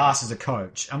you get asked as a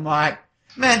coach, I'm like,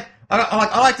 man,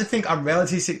 I like to think I'm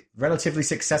relatively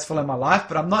successful in my life,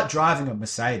 but I'm not driving a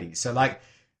Mercedes. So, like,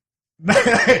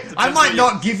 I might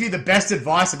not give you the best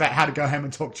advice about how to go home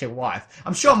and talk to your wife.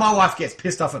 I'm sure my wife gets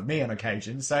pissed off at me on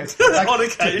occasion. So, like, on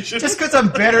occasion. Just because I'm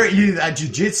better at you at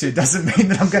jiu-jitsu doesn't mean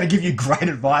that I'm going to give you great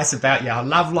advice about your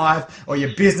love life or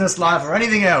your business life or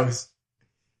anything else.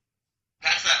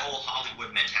 That's that old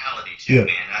Hollywood mentality, too,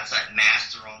 man. That's that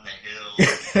master on the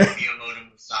hill,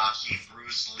 Miyamoto Musashi,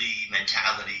 Bruce Lee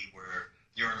mentality where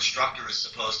your instructor is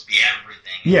supposed to be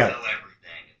everything and know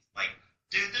everything. It's like,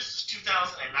 dude, this is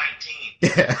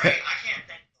 2019, right? I can't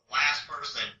think of the last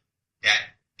person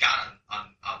that got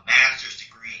a master's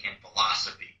degree in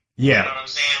philosophy. Yeah. You know what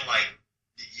I'm saying? Like,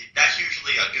 that's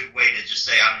usually a good way to just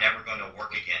say, I'm never going to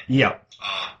work again. Yeah.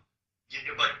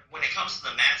 But when it comes to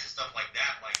the mats and stuff like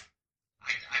that, like,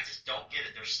 I just don't get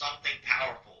it. There's something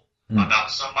powerful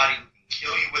about somebody who can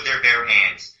kill you with their bare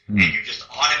hands, and you just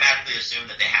automatically assume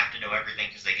that they have to know everything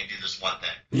because they can do this one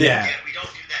thing. Yeah. Yet we don't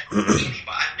do that to anybody.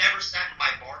 I've never sat in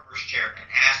my barber's chair and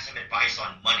asked him advice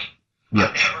on money.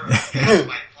 I've never asked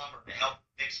my plumber to help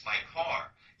fix my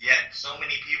car. Yet so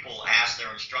many people ask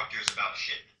their instructors about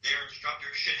shit that their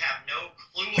instructors should have no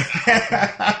clue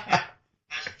about.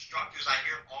 As instructors, I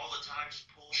hear them all the time just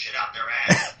pull shit out their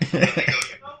ass. And they go,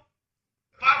 you know,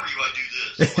 if I were you, I'd do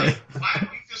this. Like, why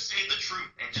don't you just say the truth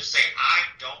and just say, I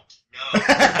don't know?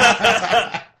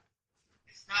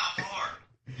 It's not hard.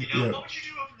 You know, what would you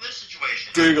do in this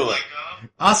situation? Google like,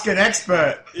 Ask an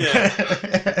expert.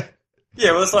 Yeah.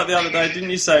 Yeah, well, it's like the other day, didn't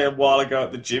you say a while ago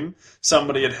at the gym,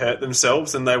 somebody had hurt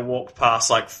themselves and they walked past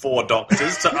like 4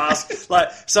 doctors to ask,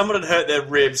 like, someone had hurt their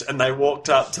ribs and they walked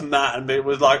up to Matt and it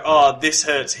was like, oh, this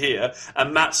hurts here.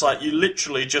 And Matt's like, you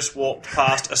literally just walked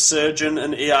past a surgeon,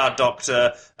 an ER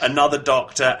doctor, another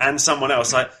doctor, and someone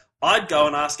else. Like, I'd go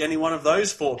and ask any one of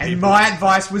those 4 people. And my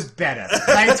advice was better.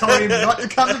 They told him not to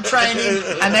come to training,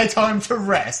 and they told him to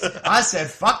rest. I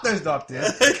said, fuck those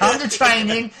doctors. Come to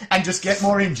training and just get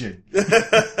more injured.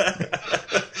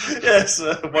 Yes,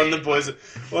 one of the boys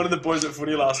at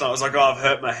footy last night was like, oh, I've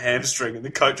hurt my hamstring. And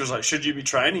the coach was like, should you be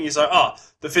training? He's like, oh,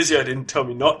 the physio didn't tell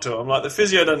me not to. I'm like, the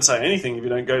physio doesn't say anything if you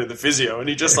don't go to the physio. And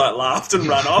he just like laughed and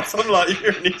ran off. I'm like,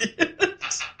 you're an idiot.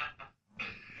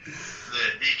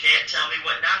 You can't tell me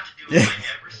what not to do if I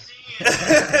never see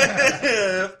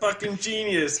it. Fucking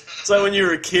genius. So when you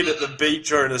were a kid at the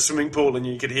beach or in a swimming pool and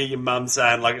you could hear your mum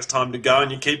saying, like, it's time to go,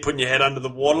 and you keep putting your head under the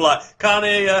water, like, can't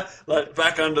hear you, like,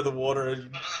 back under the water.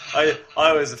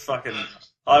 I was a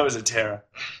terror.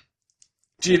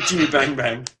 Jimmy Bang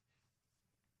Bang.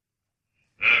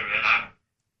 Yeah, man,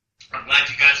 I'm glad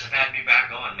you guys have had me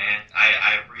back on, man.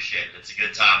 I appreciate it. It's a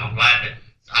good time. I'm glad that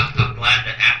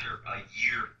after a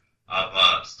year of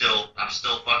I'm still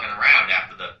fucking around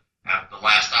after the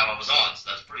last time I was on, so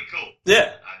that's pretty cool.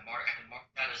 Yeah. I can mark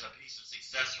that as a piece of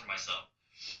success for myself.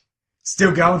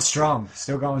 Still going strong.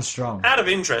 Still going strong. Out of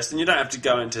interest, and you don't have to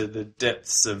go into the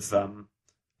depths of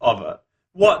it.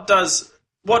 What does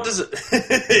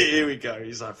it? Here we go.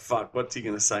 He's like, fuck. What's he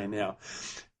going to say now?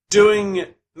 Doing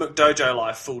McDojo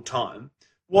life full time.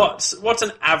 What's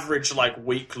an average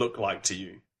week look like to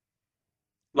you?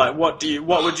 Like, what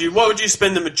would you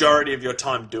spend the majority of your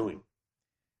time doing?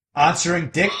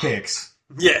 Answering dick pics.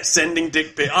 Yeah, sending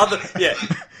dick pics. Yeah. Just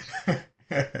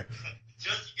to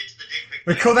get to the dick pic.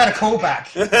 We call that a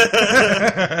callback.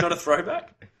 Not a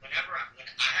throwback? When I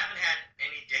haven't had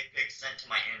any dick pics sent to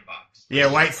my inbox.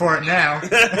 Yeah, wait for it now. Wait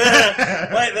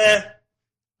there.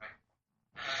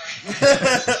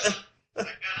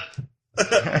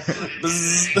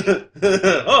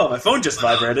 Oh, my phone just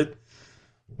vibrated.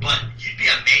 But you'd be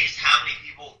amazed how many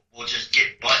people will just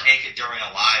get butt naked during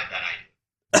a live that I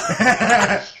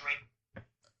do.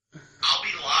 I'll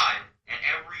be live, and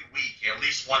every week, at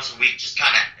least once a week, just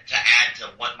kind of to add to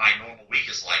what my normal week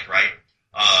is like, right?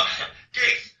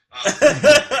 Dicks. I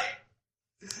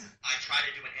try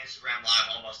to do an Instagram live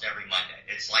almost every Monday.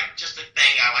 It's like just a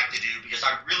thing I like to do because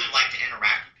I really like to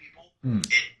interact with people.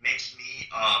 It makes me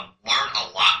learn a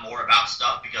lot more about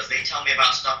stuff because they tell me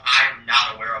about stuff I am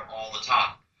not aware of all the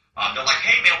time. They're like,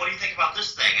 "Hey man, what do you think about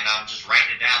this thing?" And I'm just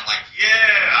writing it down, like,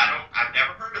 "Yeah, I've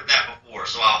never heard of that before."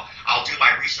 So I'll do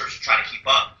my research to try to keep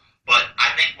up. But I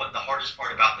think what the hardest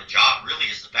part about the job really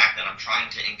is the fact that I'm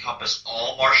trying to encompass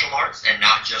all martial arts and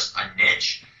not just a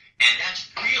niche, and that's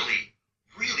really,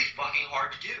 really fucking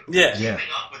hard to do. Yeah. Keeping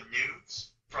up with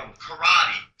news from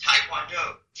karate,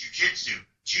 taekwondo, jiu-jitsu,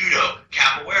 judo,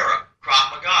 capoeira, Krav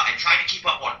Maga, and trying to keep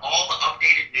up on all the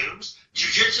updated news.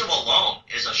 Jiu-jitsu alone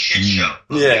is a shit show.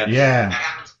 Yeah. Yeah. That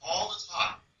happens all the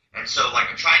time. And so,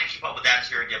 I'm trying to keep up with that is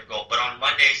very difficult. But on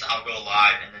Mondays, I'll go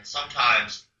live, and then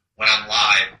sometimes when I'm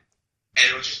live, and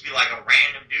it'll just be like a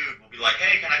random dude will be like,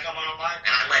 "Hey, can I come on live?"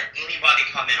 And I let anybody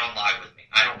come in on live with me.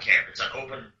 I don't care. It's an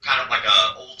open, kind of like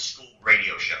a old school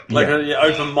radio show. Like an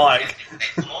open mic. And they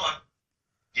come on.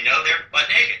 They're butt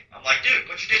naked. I'm like, "Dude,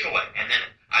 put your dick away." And then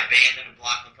I ban them and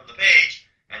block them from the page,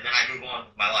 and then I move on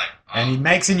with my life. And he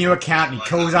makes a new account and he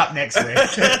calls up next week.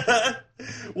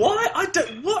 Why?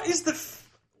 What is the...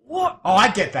 What? Oh, I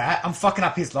get that. I'm fucking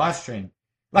up his live stream.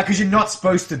 Because you're not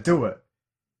supposed to do it.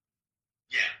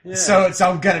 Yeah. So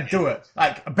I'm gonna do it.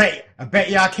 I bet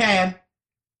you I can.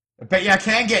 I bet you I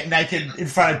can get naked in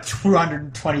front of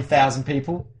 220,000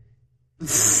 people.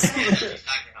 That's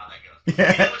exactly how that goes.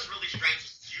 Yeah. You know what's really strange?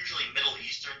 It's usually Middle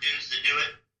Eastern dudes that do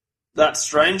it. That's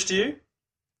strange to you?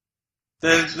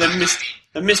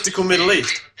 The mystical Middle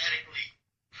East. Hypothetically,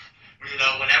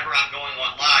 whenever I'm going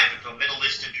on live, if a Middle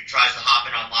Eastern dude tries to hop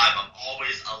in on live, I'm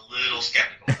always a little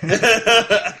skeptical.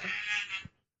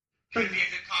 Could be a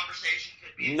good conversation.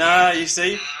 Could be. Nah, you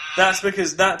see, that's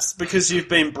because you've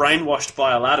been brainwashed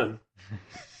by Aladdin.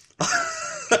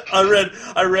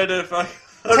 I read a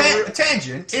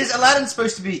Tangent. Is Aladdin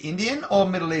supposed to be Indian or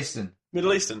Middle Eastern?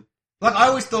 Middle Eastern. I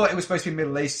always thought it was supposed to be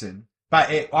Middle Eastern, but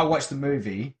I watched the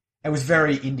movie. It was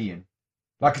very Indian.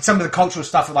 Some of the cultural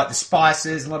stuff with the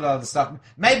spices and a lot of other stuff.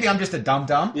 Maybe I'm just a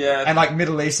dum-dum. Yeah. And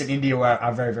Middle East and India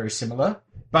are very, very similar.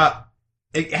 But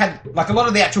it had, a lot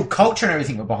of the actual culture and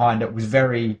everything behind it was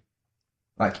very,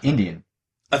 Indian.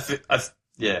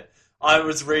 Yeah. I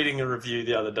was reading a review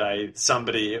the other day.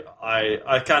 Somebody,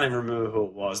 I can't even remember who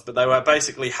it was, but they were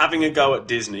basically having a go at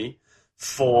Disney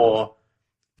for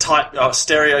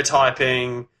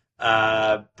stereotyping,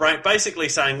 basically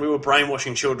saying we were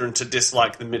brainwashing children to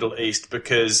dislike the Middle East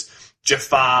because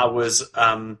Jafar was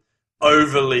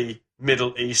overly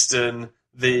Middle Eastern.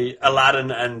 The Aladdin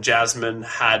and Jasmine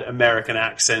had American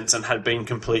accents and had been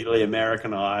completely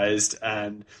Americanized,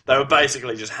 and they were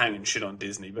basically just hanging shit on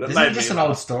Disney. But Isn't it just an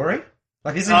old story?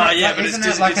 Isn't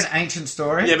it an ancient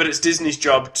story? Yeah, but it's Disney's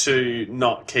job to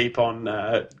not keep on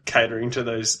catering to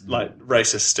those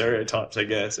racist stereotypes. I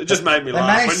guess it just made me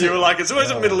laugh when you were like, "It's always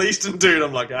a Middle Eastern dude."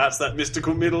 I'm like, "It's that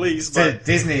mystical Middle East."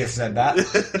 Disney have said that. No,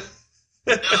 but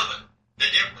the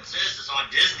difference is on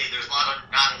Disney, there's not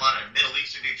a lot of Middle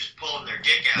Eastern dudes just pulling their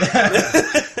dick out.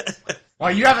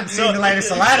 Well, you haven't seen the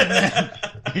latest Aladdin, then.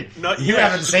 You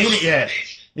haven't seen it yet.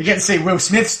 You get to see Will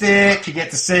Smith's dick. You get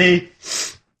to see.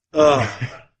 Oh,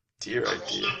 dear, It's a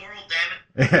whole new world,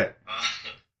 damn it.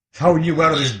 Whole new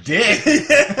world of his dick.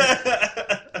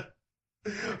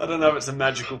 I don't know if it's a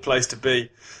magical place to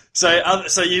be.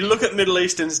 So you look at Middle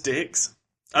Eastern's dicks.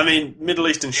 I mean, Middle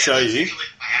Eastern show It's you. usually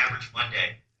my average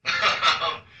Monday.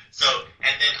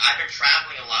 And then I've been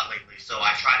traveling a lot lately, so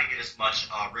I try to get as much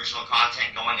original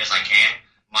content going as I can.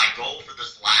 My goal for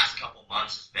this last couple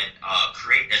months has been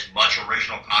create as much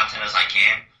original content as I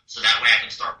can, so that way I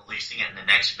can start releasing it in the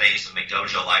next phase of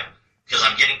McDojo life. because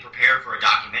I'm getting prepared for a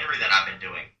documentary that I've been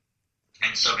doing.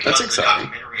 And so because of the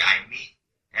documentary, I meet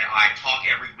and I talk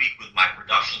every week with my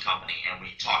production company, and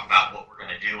we talk about what we're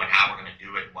going to do and how we're going to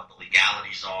do it and what the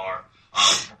legalities are.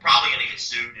 We're probably going to get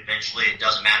sued eventually. It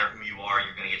doesn't matter who you are,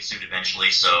 you're going to get sued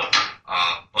eventually. So,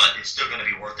 but it's still going to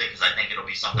be worth it because I think it'll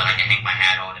be something I can hang my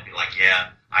hat on and be like,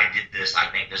 yeah, I did this. I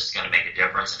think this is going to make a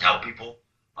difference and help people.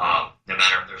 No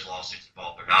matter if there's lawsuits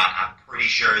involved or not. I'm pretty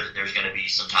sure that there's going to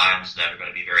be some times that are going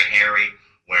to be very hairy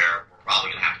where we're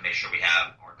probably going to have to make sure we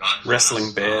have our guns.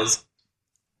 Wrestling bears.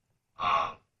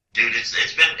 Dude,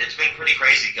 it's been pretty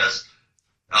crazy because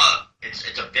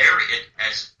it's a very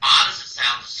as odd as it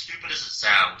sounds, as stupid as it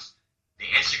sounds. The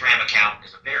Instagram account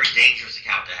is a very dangerous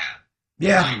account to have.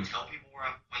 Yeah. I tell people where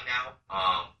I'm going now,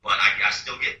 but I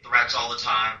still get threats all the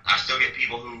time. I still get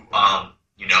people who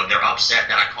they're upset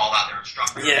that I call out their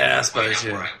instructor. Yeah, I suppose.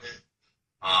 Yeah.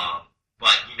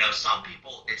 But some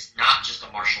people, it's not just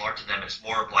a martial art to them; it's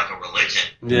more of like a religion.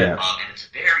 Yeah. And it's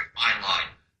a very fine line.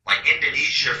 Like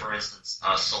Indonesia, for instance,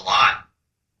 Salat.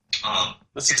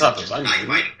 That's the type of fighting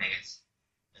thing.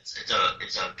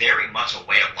 It's a very much a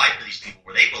way of life for these people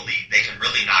where they believe they can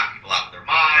really knock people out with their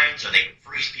minds, or they can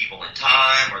freeze people in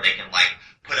time, or they can like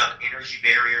put up energy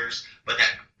barriers. But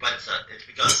it's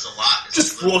because Salat is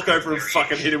just walk over and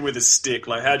fucking hit him with a stick.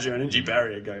 Like, how'd your energy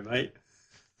barrier go, mate?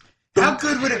 How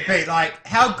good would it be? Like,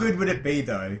 how good would it be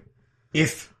though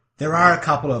if there are a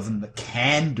couple of them that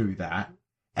can do that?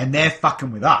 And they're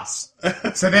fucking with us.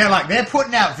 So they're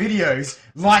putting out videos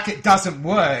like it doesn't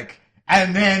work.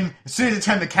 And then as soon as they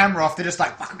turn the camera off, they're just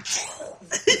like, fucking.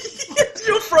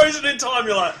 You're frozen in time.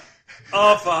 You're like,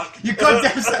 oh, fuck. You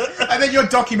goddamn. And then your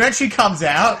documentary comes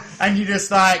out and you're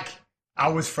just like, I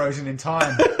was frozen in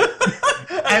time.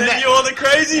 and then you're the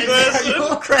crazy person.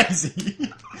 You're crazy.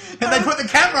 And they put the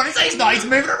camera on. He's not. He's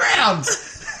moving around.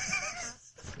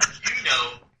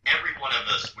 Every one of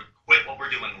us would quit what we're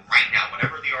doing right now,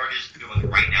 whatever the art is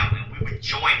doing right now, and we would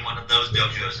join one of those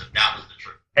dojos if that was the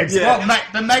truth.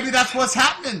 But maybe that's what's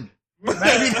happening.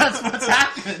 Maybe that's what's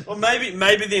happening. Or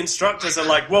maybe the instructors are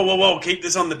like, whoa, keep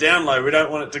this on the down low. We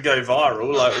don't want it to go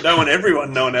viral. Like, we don't want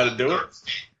everyone knowing how to do it.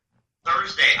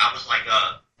 Thursday, I was like,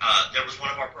 there was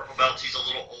one of our purple belts. He's a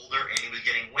little older, and he was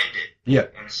getting winded. Yeah.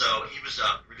 And so he was,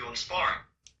 we were doing sparring.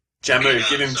 Jammu,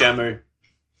 give him Jammu.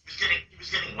 He was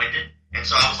getting winded. And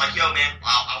so I was like, yo, man,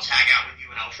 I'll tag out with you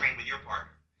and I'll train with your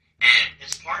partner. And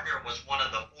his partner was one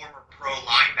of the former pro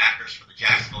linebackers for the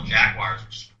Jacksonville Jaguars,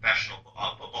 which is a professional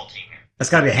football team here. That's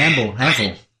got to be a handful.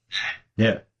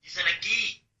 Yeah. He's in a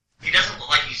gi. He doesn't look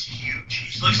like he's huge.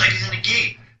 He looks like he's in a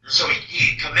gi. And so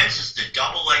he commences to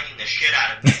double-legging the shit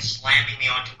out of me, slamming me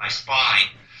onto my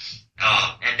spine.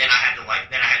 And then I had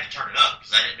to turn it up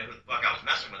because I didn't know who the fuck I was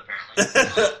messing with, apparently.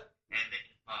 And then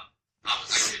I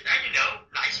did that,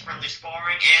 nice friendly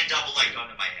sparring and double legged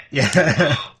onto my head. Yeah.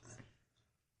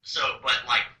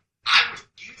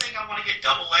 Do you think I want to get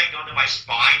double legged onto my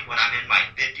spine when I'm in my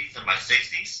 50s and my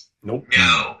 60s? Nope.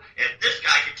 No. If this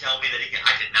guy could tell me that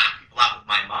I could knock people out with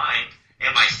my mind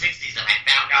in my 60s and I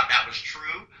found out that was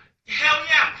true, hell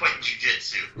yeah, I'm quitting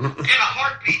jiu-jitsu. In a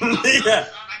heartbeat.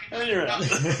 You're right.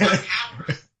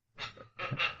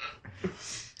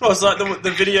 Well, it's like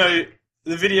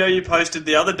the video you posted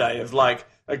the other day of like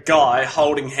a guy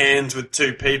holding hands with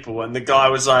two people, and the guy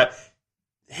was like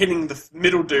hitting the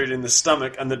middle dude in the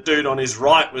stomach, and the dude on his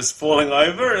right was falling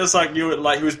over. It was like he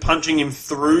was punching him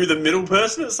through the middle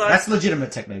person. It's like, that's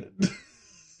legitimate technique.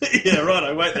 Yeah, right.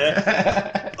 I wait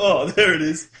there. Oh, there it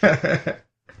is. But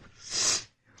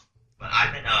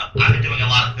I've been doing a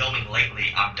lot of filming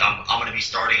lately. I'm going to be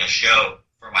starting a show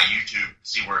for my YouTube,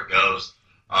 see where it goes.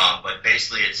 But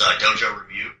basically, it's a dojo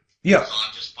review. Yeah. So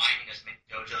I'm just finding as many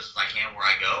dojos as I can where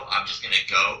I go. I'm just going to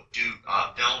go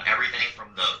film everything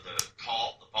from the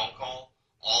phone call,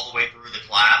 all the way through the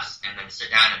class, and then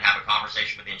sit down and have a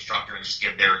conversation with the instructor and just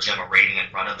give their gym a rating in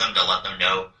front of them to let them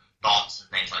know thoughts and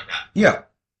things like that. Yeah.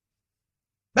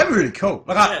 That'd be really cool.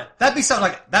 That'd be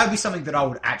something that I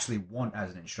would actually want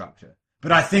as an instructor.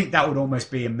 But I think that would almost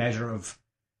be a measure of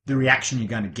the reaction you're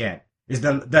going to get. Is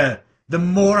the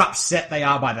more upset they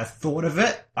are by the thought of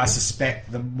it, I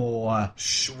suspect the more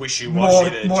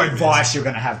wishy-washy more advice you're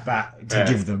going to have back to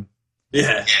give them. Yeah.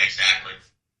 Yeah, exactly.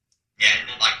 Yeah, and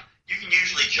then you can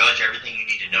usually judge everything you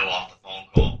need to know off the phone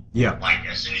call. Yeah. Like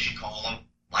as soon as you call them,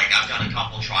 I've done a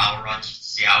couple trial runs to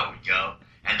see how it would go,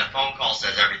 and the phone call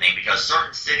says everything because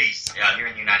certain cities here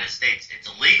in the United States, it's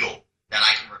illegal that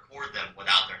I can record them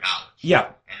without their knowledge. Yeah.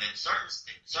 And then certain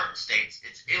states,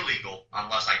 it's illegal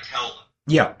unless I tell them.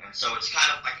 Yeah. And so it's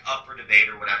kind of like up for debate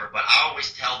or whatever, but I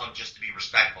always tell them just to be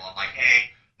respectful. I'm like,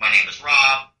 hey, my name is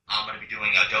Rob. I'm going to be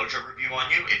doing a dojo review on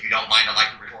you. If you don't mind, I'd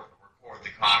like to record record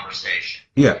the conversation.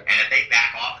 Yeah. And if they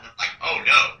back off and they're like, oh,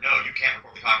 no, you can't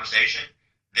record the conversation,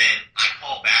 then I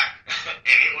call back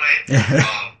anyway.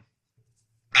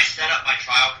 I set up my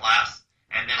trial class,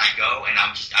 and then I go and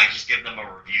I just give them a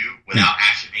review without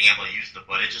actually being able to use the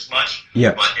footage as much.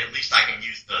 Yeah. But at least I can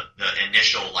use the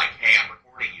initial, like, hey, I'm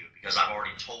recording you because I've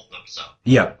already told them so.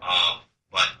 Yeah.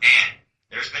 But man,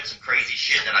 there's been some crazy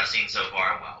shit that I've seen so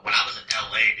far. When I was in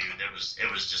LA, dude, it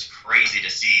was just crazy to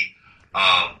see,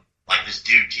 like this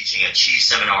dude teaching a cheese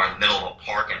seminar in the middle of a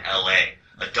park in LA,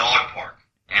 a dog park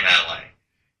in LA.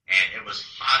 And it was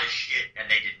hot as shit, and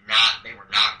they were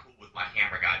not cool with my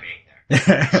camera guy being there.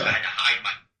 So I had to hide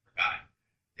my camera guy.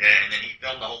 Yeah, and then he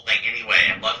filmed the whole thing anyway,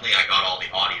 and luckily I got all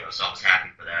the audio, so I was happy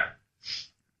for that.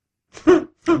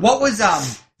 What was,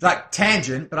 like,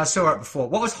 tangent, but I saw it before.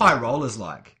 What was High Rollers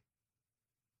like?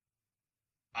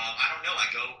 I don't know. I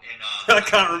go and I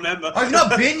can't remember. I've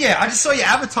not been yet. I just saw you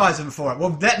advertising for it.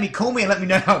 Well, call me and let me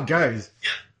know how it goes.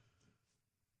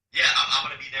 Yeah, I'm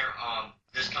going to be there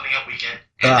this coming up weekend,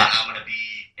 and then I'm going to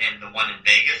be in the one in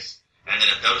Vegas, and then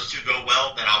if those two go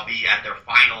well, then I'll be at their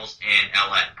finals in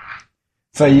LA.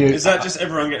 For you, Is that just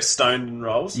everyone gets stoned and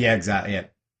rolls? Yeah, exactly. Yeah.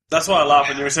 That's why I laughed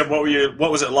when you said, what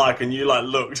was it like? And you, like,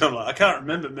 looked. I'm like, I can't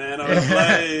remember, man. I was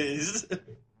blazed.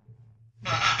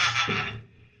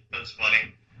 That's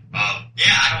funny.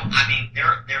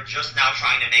 They're just now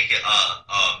trying to make it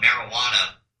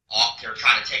marijuana off. They're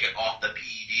trying to take it off the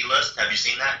PED list. Have you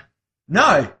seen that?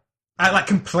 No, like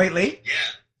completely. Yeah.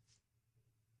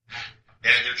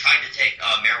 They're trying to take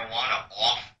marijuana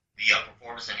off the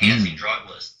performance enhancing drug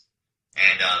list,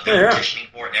 and they're petitioning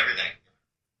for it and everything.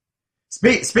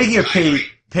 Speaking of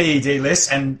PED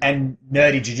lists and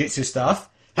nerdy jiu-jitsu stuff,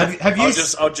 have you?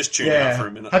 I'll just tune out for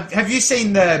a minute. Have you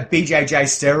seen the BJJ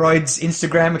Steroids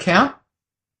Instagram account?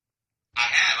 I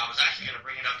have. I was actually going to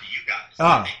bring it up to you guys.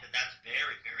 Oh. I think that's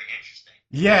very, very interesting.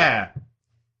 Yeah,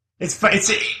 it's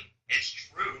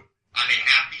true. I mean,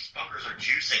 half these fuckers are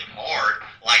juicing hard.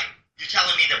 Like, you're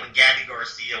telling me that when Gabby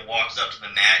Garcia walks up to the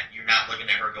mat, you're not looking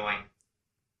at her going,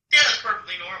 "Yeah, that's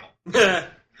perfectly normal."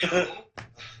 No.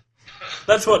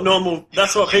 That's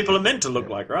what people are meant to look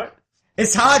like, right?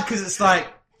 It's hard because it's like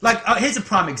here's a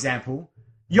prime example.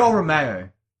 Yo Romeo.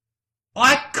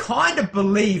 I kind of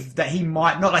believe that he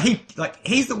might not,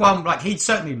 he's the one, he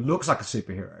certainly looks like a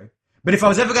superhero. But if I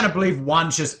was ever going to believe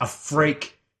one's just a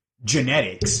freak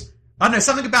genetics, I don't know,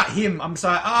 something about him, I'm just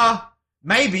like,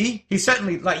 maybe. He's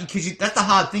certainly, because that's the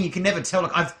hard thing, you can never tell.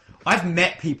 Like, I've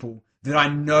met people that I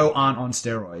know aren't on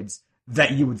steroids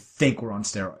that you would think were on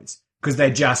steroids. Because they're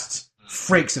just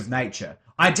freaks of nature.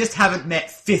 I just haven't met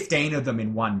 15 of them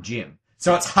in one gym.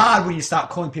 So it's hard when you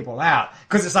start calling people out,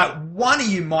 because it's like one of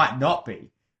you might not be,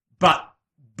 but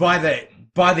by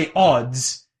the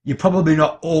odds, you're probably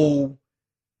not all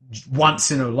once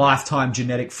in a lifetime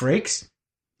genetic freaks.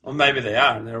 Or maybe they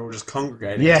are, and they're all just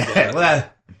congregating. Yeah, together.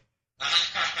 well,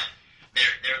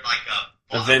 they're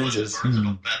like Avengers. Birds of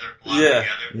a feather flock Yeah.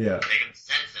 together. Yeah. They can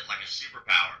sense it like a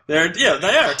superpower.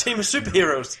 They are a team of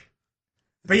superheroes.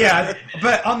 but yeah,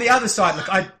 but on the other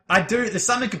side, I do. There's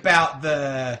something about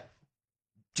the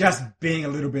just being a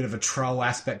little bit of a troll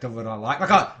aspect of it I like.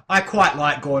 I quite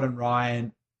like Gordon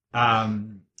Ryan.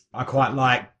 I quite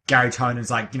like Gary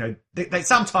Tonon's. They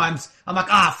sometimes I'm like,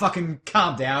 fucking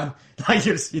calm down. Like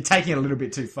you're taking it a little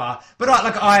bit too far. But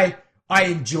I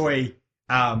enjoy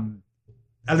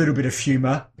a little bit of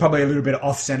humor, probably a little bit of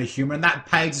off-center humor, and that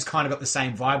page has kind of got the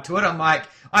same vibe to it. I'm like,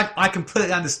 I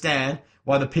completely understand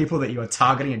why the people that you are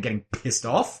targeting are getting pissed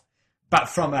off. But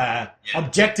from a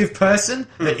objective person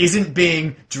that isn't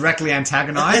being directly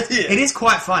antagonized, it is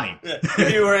quite funny. Yeah.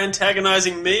 If you were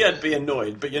antagonizing me, I'd be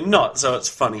annoyed, but you're not, so it's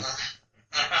funny.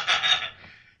 I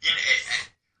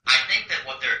think that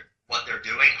what they're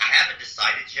doing, I haven't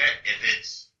decided yet if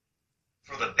it's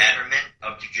for the betterment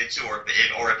of jiu-jitsu or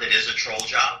if it is a troll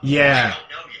job. Yeah. I don't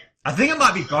know yet. I think it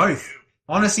might be both.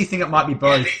 Honestly, think it might be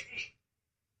both. Yeah,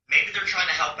 maybe they're trying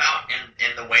to help out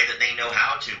in the way that they know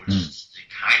how to, which is to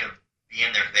kind of be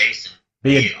in their face and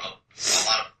be a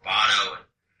lot of bravado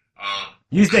and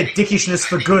use their dickishness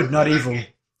for good, not evil.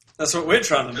 That's what we're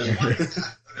trying to do.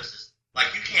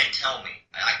 Like, you can't tell me.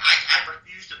 I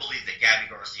refuse to believe that Gabby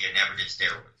Garcia never did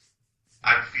steroids.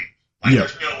 I refuse.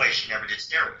 There's no way she never did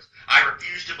steroids. I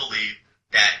refuse to believe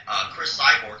that Chris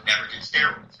Cyborg never did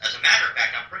steroids. As a matter of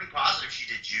fact, I'm pretty positive she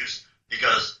did juice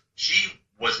because she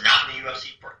was not in the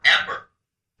UFC forever.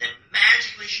 Then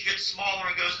magically she gets smaller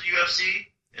and goes to the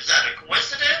UFC. Is that a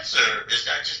coincidence, or is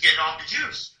that just getting off the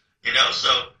juice?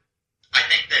 So I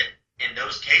think that in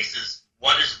those cases,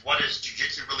 what has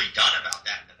jiu-jitsu really done about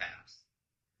that in the past?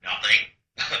 Nothing.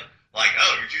 Like,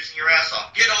 oh, you're juicing your ass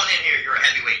off. Get on in here. You're a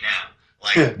heavyweight now.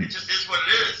 Like, it just is what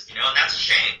it is, you know, and that's a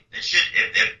shame. It should,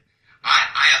 if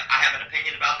I have an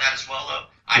opinion about that as well, though.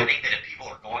 I think that if people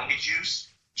are going to juice,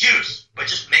 but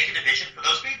just make a division for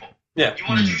those people. Yeah. You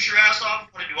want to juice your ass off,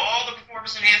 you want to do all the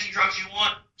performance-enhancing drugs you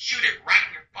want, shoot it right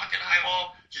in your fucking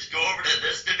eyeball, just go over to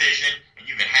this division, and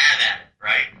you can have at it,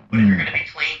 right? But if you're going to be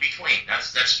clean, be clean.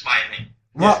 That's just my opinion.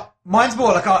 Well, mine's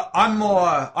more like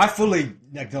I fully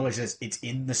acknowledge that it's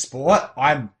in the sport.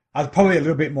 I'm probably a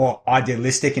little bit more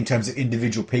idealistic in terms of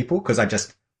individual people because I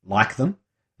just like them.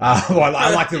 Well,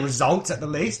 I like the results at the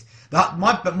least. But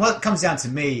what comes down to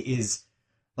me is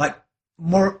like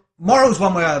morals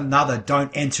one way or another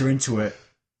don't enter into it.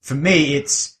 For me,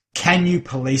 it's can you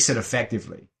police it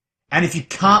effectively? And if you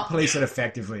can't police it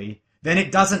effectively, then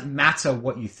it doesn't matter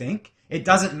what you think. It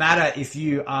doesn't matter if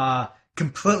you are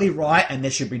completely right and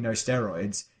there should be no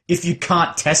steroids if you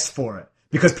can't test for it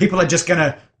because people are just going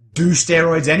to do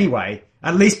steroids anyway.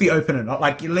 At least be open and not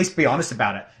like at least be honest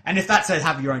about it. And if that's to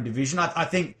have your own division, I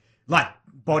think like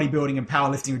bodybuilding and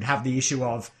powerlifting would have the issue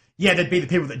of there'd be the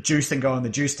people that juice and go in the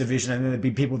juice division, and then there'd be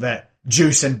people that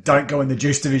juice and don't go in the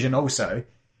juice division also.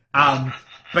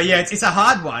 But yeah, it's a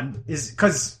hard one is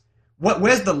because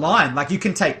where's the line? Like you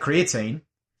can take creatine.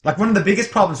 Like one of the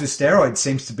biggest problems with steroids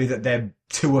seems to be that they're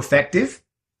too effective.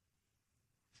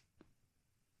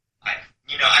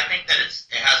 I think that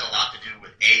it has a lot to do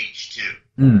with age too.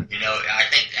 You know, I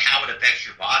think how it affects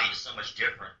your body is so much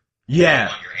different. Yeah.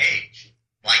 On your age,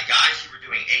 like guys who were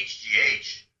doing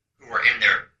HGH, who are in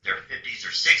their 50s or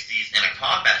 60s in a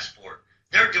combat sport,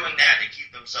 they're doing that to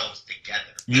keep themselves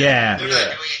together. Yeah. They're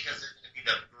not doing it because they're going to be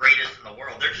the greatest in the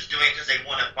world. They're just doing it because they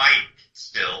want to fight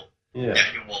still. Yeah.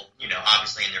 And, well, you know,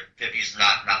 obviously in their 50s,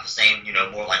 not the same, you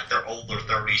know, more like their older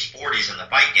 30s, 40s in the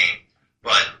fight game.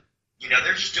 But, you know,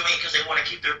 they're just doing it because they want to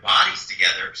keep their bodies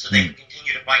together so they can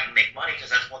continue to fight and make money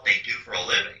because that's what they do for a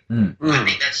living. I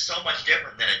think that's so much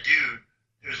different than a dude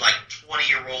who's like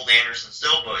 20-year-old Anderson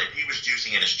Silva. If he was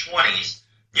juicing in his 20s,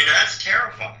 you know, that's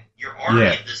terrifying. You're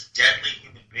already this deadly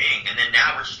human being, and then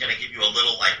now we're just going to give you a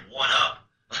little, like, one-up.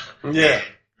 Yeah.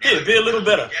 Be a little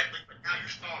better. Deadly, but now you're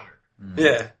stronger.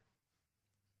 Yeah.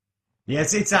 Yeah,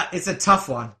 it's a tough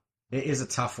one. It is a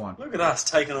tough one. Look at us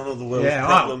taking on all the world's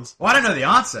problems. I don't know the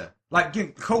answer.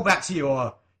 Like, call back to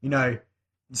your, you know,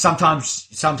 sometimes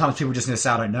people just going to say,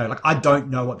 I don't know. Like, I don't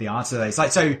know what the answer is.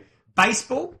 Like, so,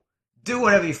 baseball, do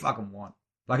whatever you fucking want.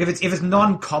 Like, if it's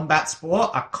non-combat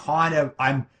sport,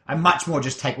 I'm much more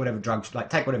just take whatever drugs, like,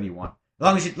 take whatever you want. As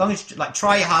long as you, like,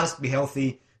 try your hardest to be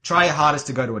healthy, try your hardest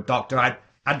to go to a doctor.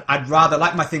 I'd rather,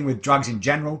 like my thing with drugs in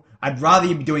general, I'd rather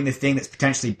you be doing the thing that's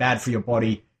potentially bad for your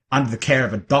body under the care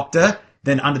of a doctor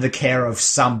than under the care of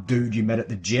some dude you met at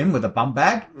the gym with a bum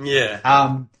bag. Yeah.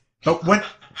 But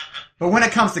when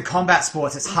it comes to combat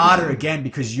sports, it's harder again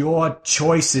because your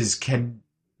choices can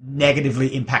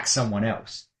negatively impact someone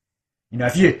else. You know,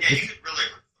 you could really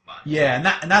hurt somebody.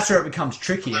 Yeah, and that's where it becomes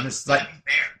tricky, and it's like,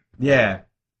 yeah.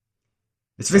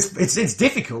 It's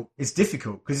difficult. It's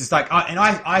difficult because it's like,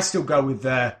 I still go with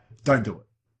the don't do it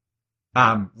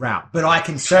route, but I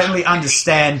can certainly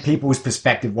understand people's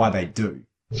perspective why they do.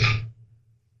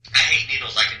 I hate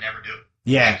needles. I can never do it.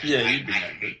 Yeah. Yeah, you'd be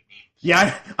that good.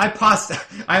 Yeah,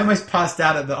 I almost passed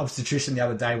out at the obstetrician the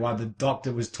other day while the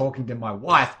doctor was talking to my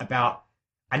wife about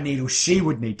a needle she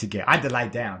would need to get. I had to lay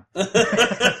down.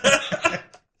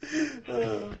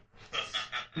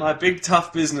 My big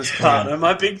tough business partner,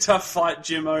 my big tough fight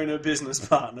gym owner business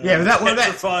partner. Yeah,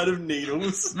 petrified of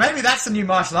needles. Maybe that's the new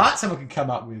martial art someone can come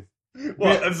up with.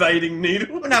 What, evading needles?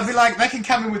 Well, no, be like, they can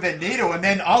come in with their needle and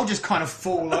then I'll just kind of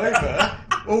fall over,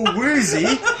 all woozy,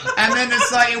 and then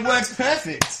it's like, it works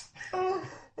perfect.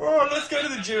 Oh, let's go to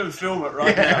the gym and film it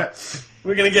right now.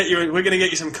 We're gonna get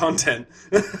you some content.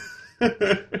 Hey,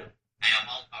 I'm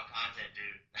all about content,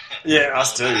 dude. Yeah,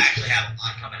 us too. I actually have a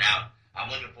lot coming out. I'm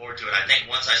looking forward to it. I think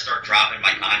once I start dropping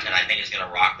my content, I think it's going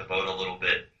to rock the boat a little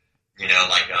bit. You know,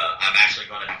 like I'm actually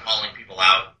going to be calling people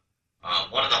out.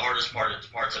 One of the hardest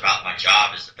parts about my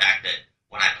job is the fact that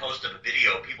when I post up a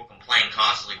video, people complain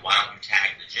constantly, why don't you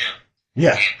tag the gym?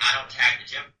 Yeah. And I don't tag the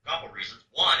gym for a couple reasons.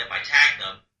 One, if I tag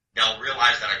them, they'll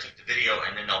realize that I took the video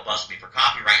and then they'll bust me for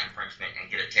copyright infringement and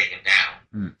get it taken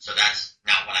down. So that's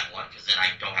not what I want because then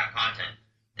I don't have content.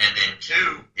 And then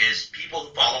two is people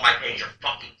who follow my page are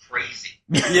fucking crazy.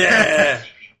 Yeah.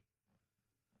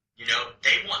 You know,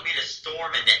 they want me to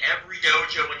storm into every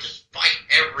dojo and just fight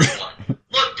everyone.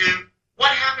 Look, dude, what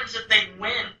happens if they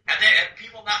win? Have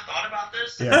people not thought about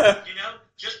this? Yeah. You know,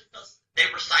 just because they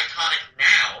were psychotic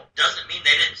now doesn't mean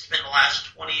they didn't spend the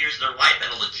last 20 years of their life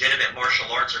in a legitimate martial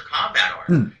arts or combat art.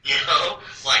 You know,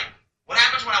 like, what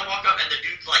happens times when I walk up and the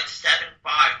dude's like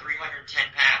 7'5", 310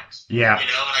 pounds. Yeah. You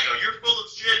know, and I go, "You're full of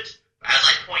shit." As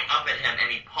I point up at him and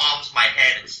he palms my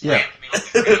head and slams me on the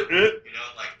ground. You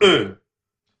know, like,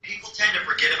 people tend to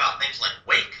forget about things like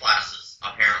weight classes,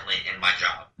 apparently, in my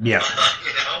job. Yeah.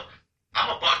 You know, I'm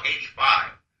a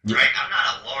 $185, right? I'm not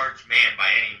a large man by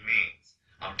any means.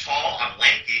 I'm tall, I'm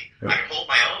lanky, I can hold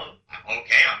my own. I'm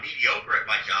okay, I'm mediocre at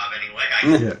my job anyway. I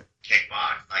can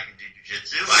kickbox, I can do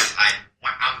jiu-jitsu,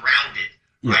 I'm rounded,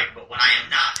 right? But what I am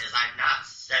not is I'm not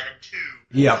 7'2",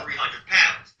 300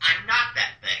 pounds. I'm not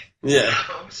that thing. Yeah. You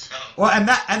know? So, Well, and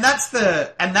that's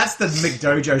the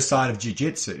McDojo side of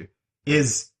jiu-jitsu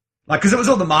is like, because it was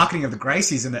all the marketing of the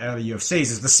Gracies in the early UFCs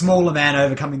is the smaller man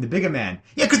overcoming the bigger man.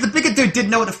 Yeah, because the bigger dude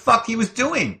didn't know what the fuck he was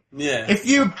doing. Yeah. If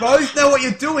you both know what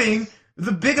you're doing,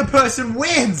 the bigger person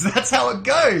wins. That's how it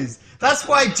goes. That's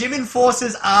why gym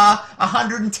enforcers are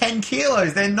 110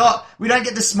 kilos. They're not, we don't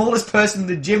get the smallest person in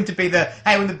the gym to be the,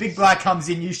 hey, when the big guy comes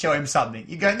in, you show him something.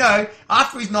 You go, no,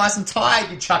 after he's nice and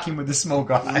tired, you chuck him with the small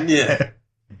guy. Yeah.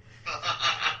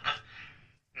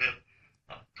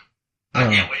 I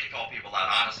can't wait to call people out,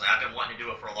 honestly. I've been wanting to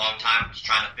do it for a long time, just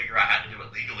trying to figure out how to do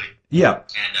it legally. Yeah.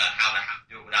 And how to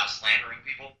do it without slandering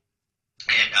people.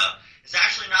 And it's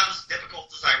actually not as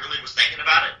difficult as I really was thinking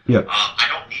about it. Yeah. I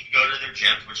don't need to go to their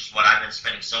gyms, which is what I've been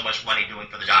spending so much money doing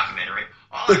for the documentary.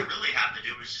 All I really have to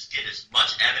do is just get as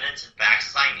much evidence and facts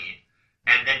as I need,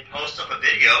 and then post up a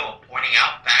video of pointing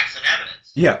out facts and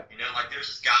evidence. Yeah. You know, like there's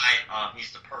this guy,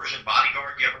 he's the Persian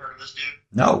bodyguard. You ever heard of this dude?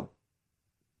 No.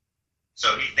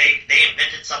 So they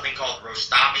invented something called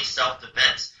Rostami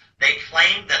self-defense. They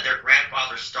claim that their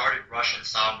grandfather started Russian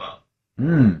Sambo.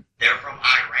 They're from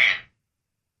Iran.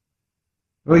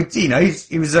 Well, you know,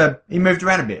 he moved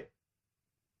around a bit.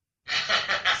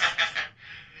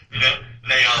 You know,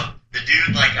 the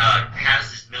dude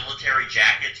has this military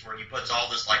jackets where he puts all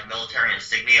this like military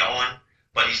insignia on,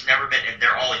 but he's never been. And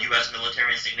they're all U.S.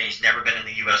 military insignia. He's never been in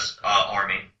the U.S.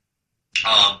 Army.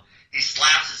 He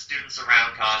slaps his students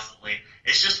around constantly.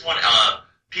 It's just one.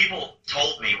 People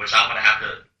told me, which I'm gonna have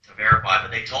to verify,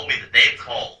 but they told me that they've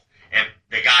called, and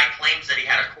the guy claims that he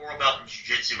had a coral belt in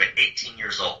jiu-jitsu at 18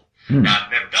 years old. Now, if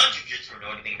you've never done jiu-jitsu or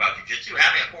know anything about jiu-jitsu,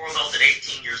 having a coral belt at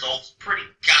 18 years old is pretty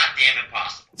goddamn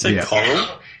impossible. It's a coral? You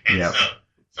know? And so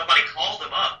somebody called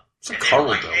him up, and they were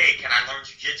like, hey, can I learn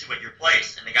jiu-jitsu at your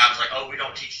place? And the guy was like, oh, we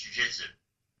don't teach jiu-jitsu.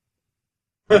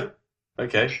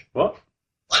 Okay, what?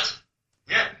 What?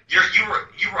 Yeah, you were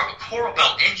a coral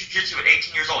belt in jiu-jitsu at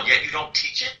 18 years old, yet you don't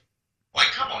teach it?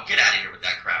 Like, come on, get out of here with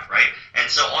that crap, right? And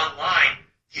so online,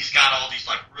 he's got all these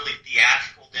like really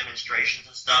theatrical demonstrations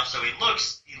and stuff. So he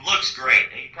looks great,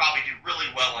 and he'd probably do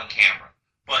really well on camera.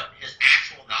 But his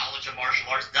actual knowledge of martial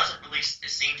arts doesn't really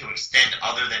seem to extend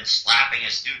other than slapping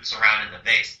his students around in the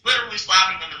face, literally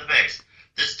slapping them in the face.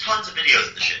 There's tons of videos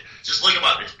of this shit. Just look him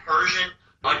up. It's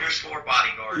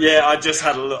Persian_bodyguard. Yeah, I just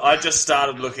had a look. I just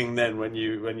started looking then when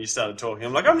you started talking.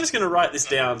 I'm like, I'm just going to write this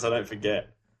down so I don't forget.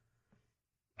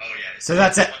 Oh yeah. So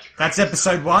that's it. That's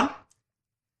episode 1.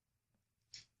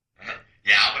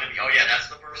 Yeah, I'm gonna be. Oh yeah, that's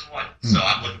the first one. So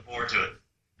I'm looking forward to it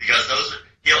because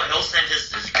he'll send his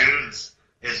goons.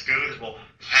 His goons will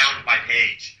pound my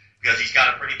page because he's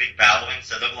got a pretty big following.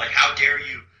 So they'll be like, "How dare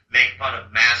you make fun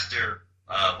of Master?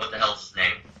 What the hell's his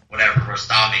name? Whatever,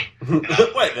 Rostami."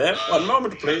 Wait there, one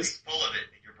moment, please. You're full of it.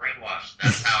 You're brainwashed.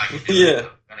 That's how I can do Yeah. it.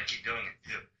 I'm gonna keep doing it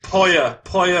too. Poya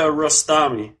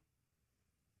Rostami.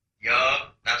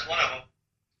 Yup, that's one of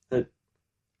them.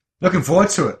 Looking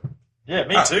forward to it. Yeah,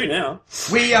 me too now.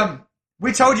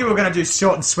 We told you we were going to do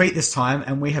short and sweet this time,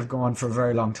 and we have gone for a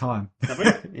very long time. Have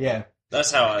we? Yeah.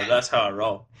 That's how I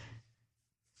roll.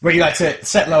 Where you like to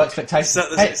set low expectations.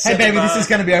 Set Hey, baby, the this bar. is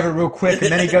going to be over real quick,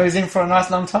 and then he goes in for a nice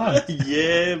long time.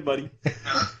 Yeah, buddy. No,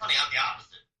 that's funny. I'm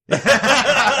the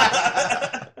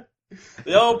opposite.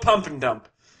 The old pump and dump.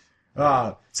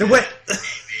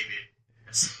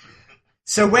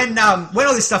 So when all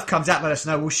this stuff comes out, let us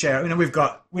know. We'll share it. You know,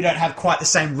 we don't have quite the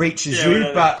same reach as we you,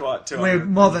 don't but have quite 200. we're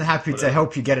more than happy to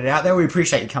help you get it out there. We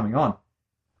appreciate you coming on.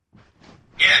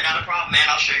 Yeah, not a problem, man.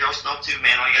 I'll share your stuff too,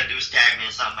 man. All you gotta do is tag me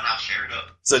in something, and I'll share it up.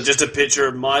 So just a picture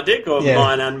of my dick or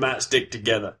mine and Matt's dick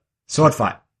together? Sword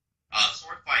fight.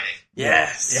 Sword fighting.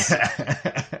 Yes.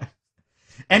 Yeah.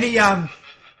 Any I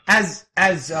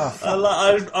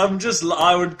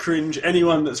would cringe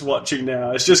anyone that's watching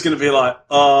now. It's just going to be like,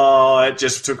 oh, it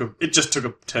just took a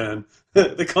turn.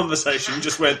 The conversation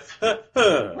just went. What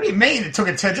do you mean it took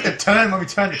a turn? It took a turn when we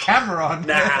turned the camera on.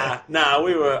 Nah,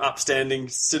 we were upstanding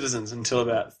citizens until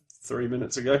about 3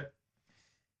 minutes ago.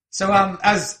 So,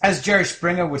 as Jerry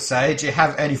Springer would say, do you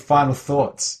have any final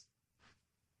thoughts?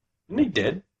 Isn't he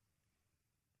dead?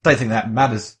 Don't think that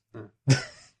matters.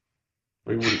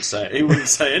 He wouldn't say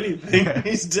anything.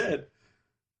 He's dead.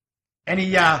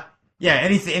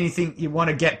 Anything you want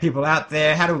to get people out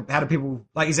there? How do people,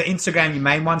 like, is it Instagram your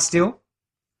main one still?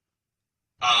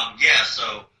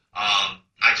 So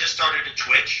I just started a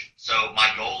Twitch, so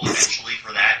my goal eventually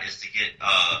for that is to get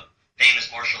famous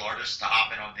martial artists to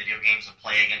hop in on video games and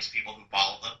play against people who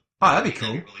follow them. Oh, that'd be cool.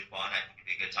 That'd be really fun. I think it'd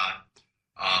be a good time.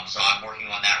 So I'm working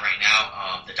on that right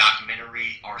now. The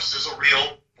documentary, our sizzle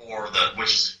reel,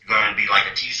 which is going to be like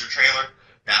a teaser trailer,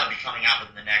 that'll be coming out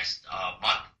within the next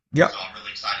month. Yep. So I'm really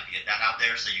excited to get that out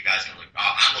there so you guys can look.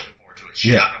 I'm looking forward to it.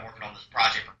 I've been working on this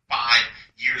project for 5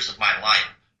 years of my life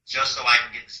just so I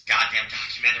can get this goddamn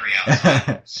documentary out. So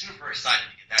I'm super excited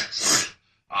to get that started.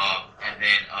 And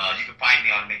then you can find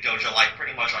me on McDojo, like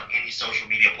pretty much on any social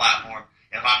media platform.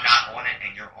 If I'm not on it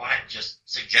and you're on it, just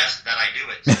suggest that I do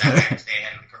it so that way I can stay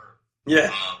ahead of the curve. Yeah,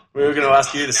 we were going to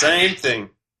ask you the same thing.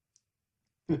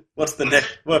 What's the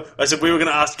next? Well, I said we were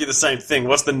going to ask you the same thing.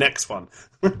 What's the next one?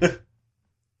 I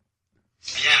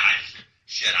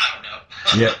don't know.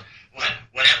 Yeah.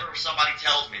 Whenever somebody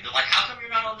tells me, they're like, "How come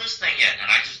you're not on this thing yet?"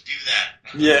 And I just do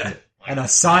that. Yeah. Like, And I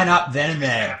sign up then and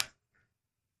there.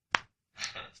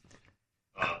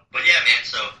 But yeah, man.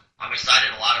 So I'm excited.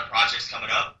 A lot of projects coming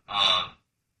up.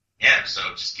 So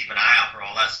just keep an eye out for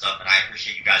all that stuff. And I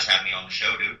appreciate you guys having me on the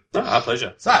show, dude. Oh, our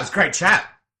pleasure. So that was a great chat.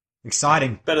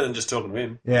 Exciting. Better than just talking to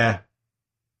him. Yeah.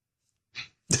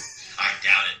 I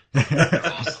doubt it.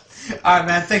 You're awesome. All right,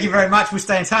 man. Thank you very much. We'll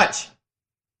stay in touch.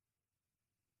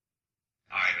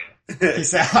 All right, man.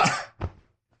 Peace out.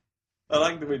 I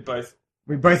like that we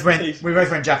both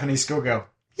went Japanese schoolgirl.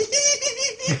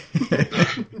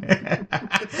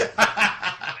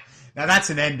 Now that's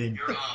an ending. You're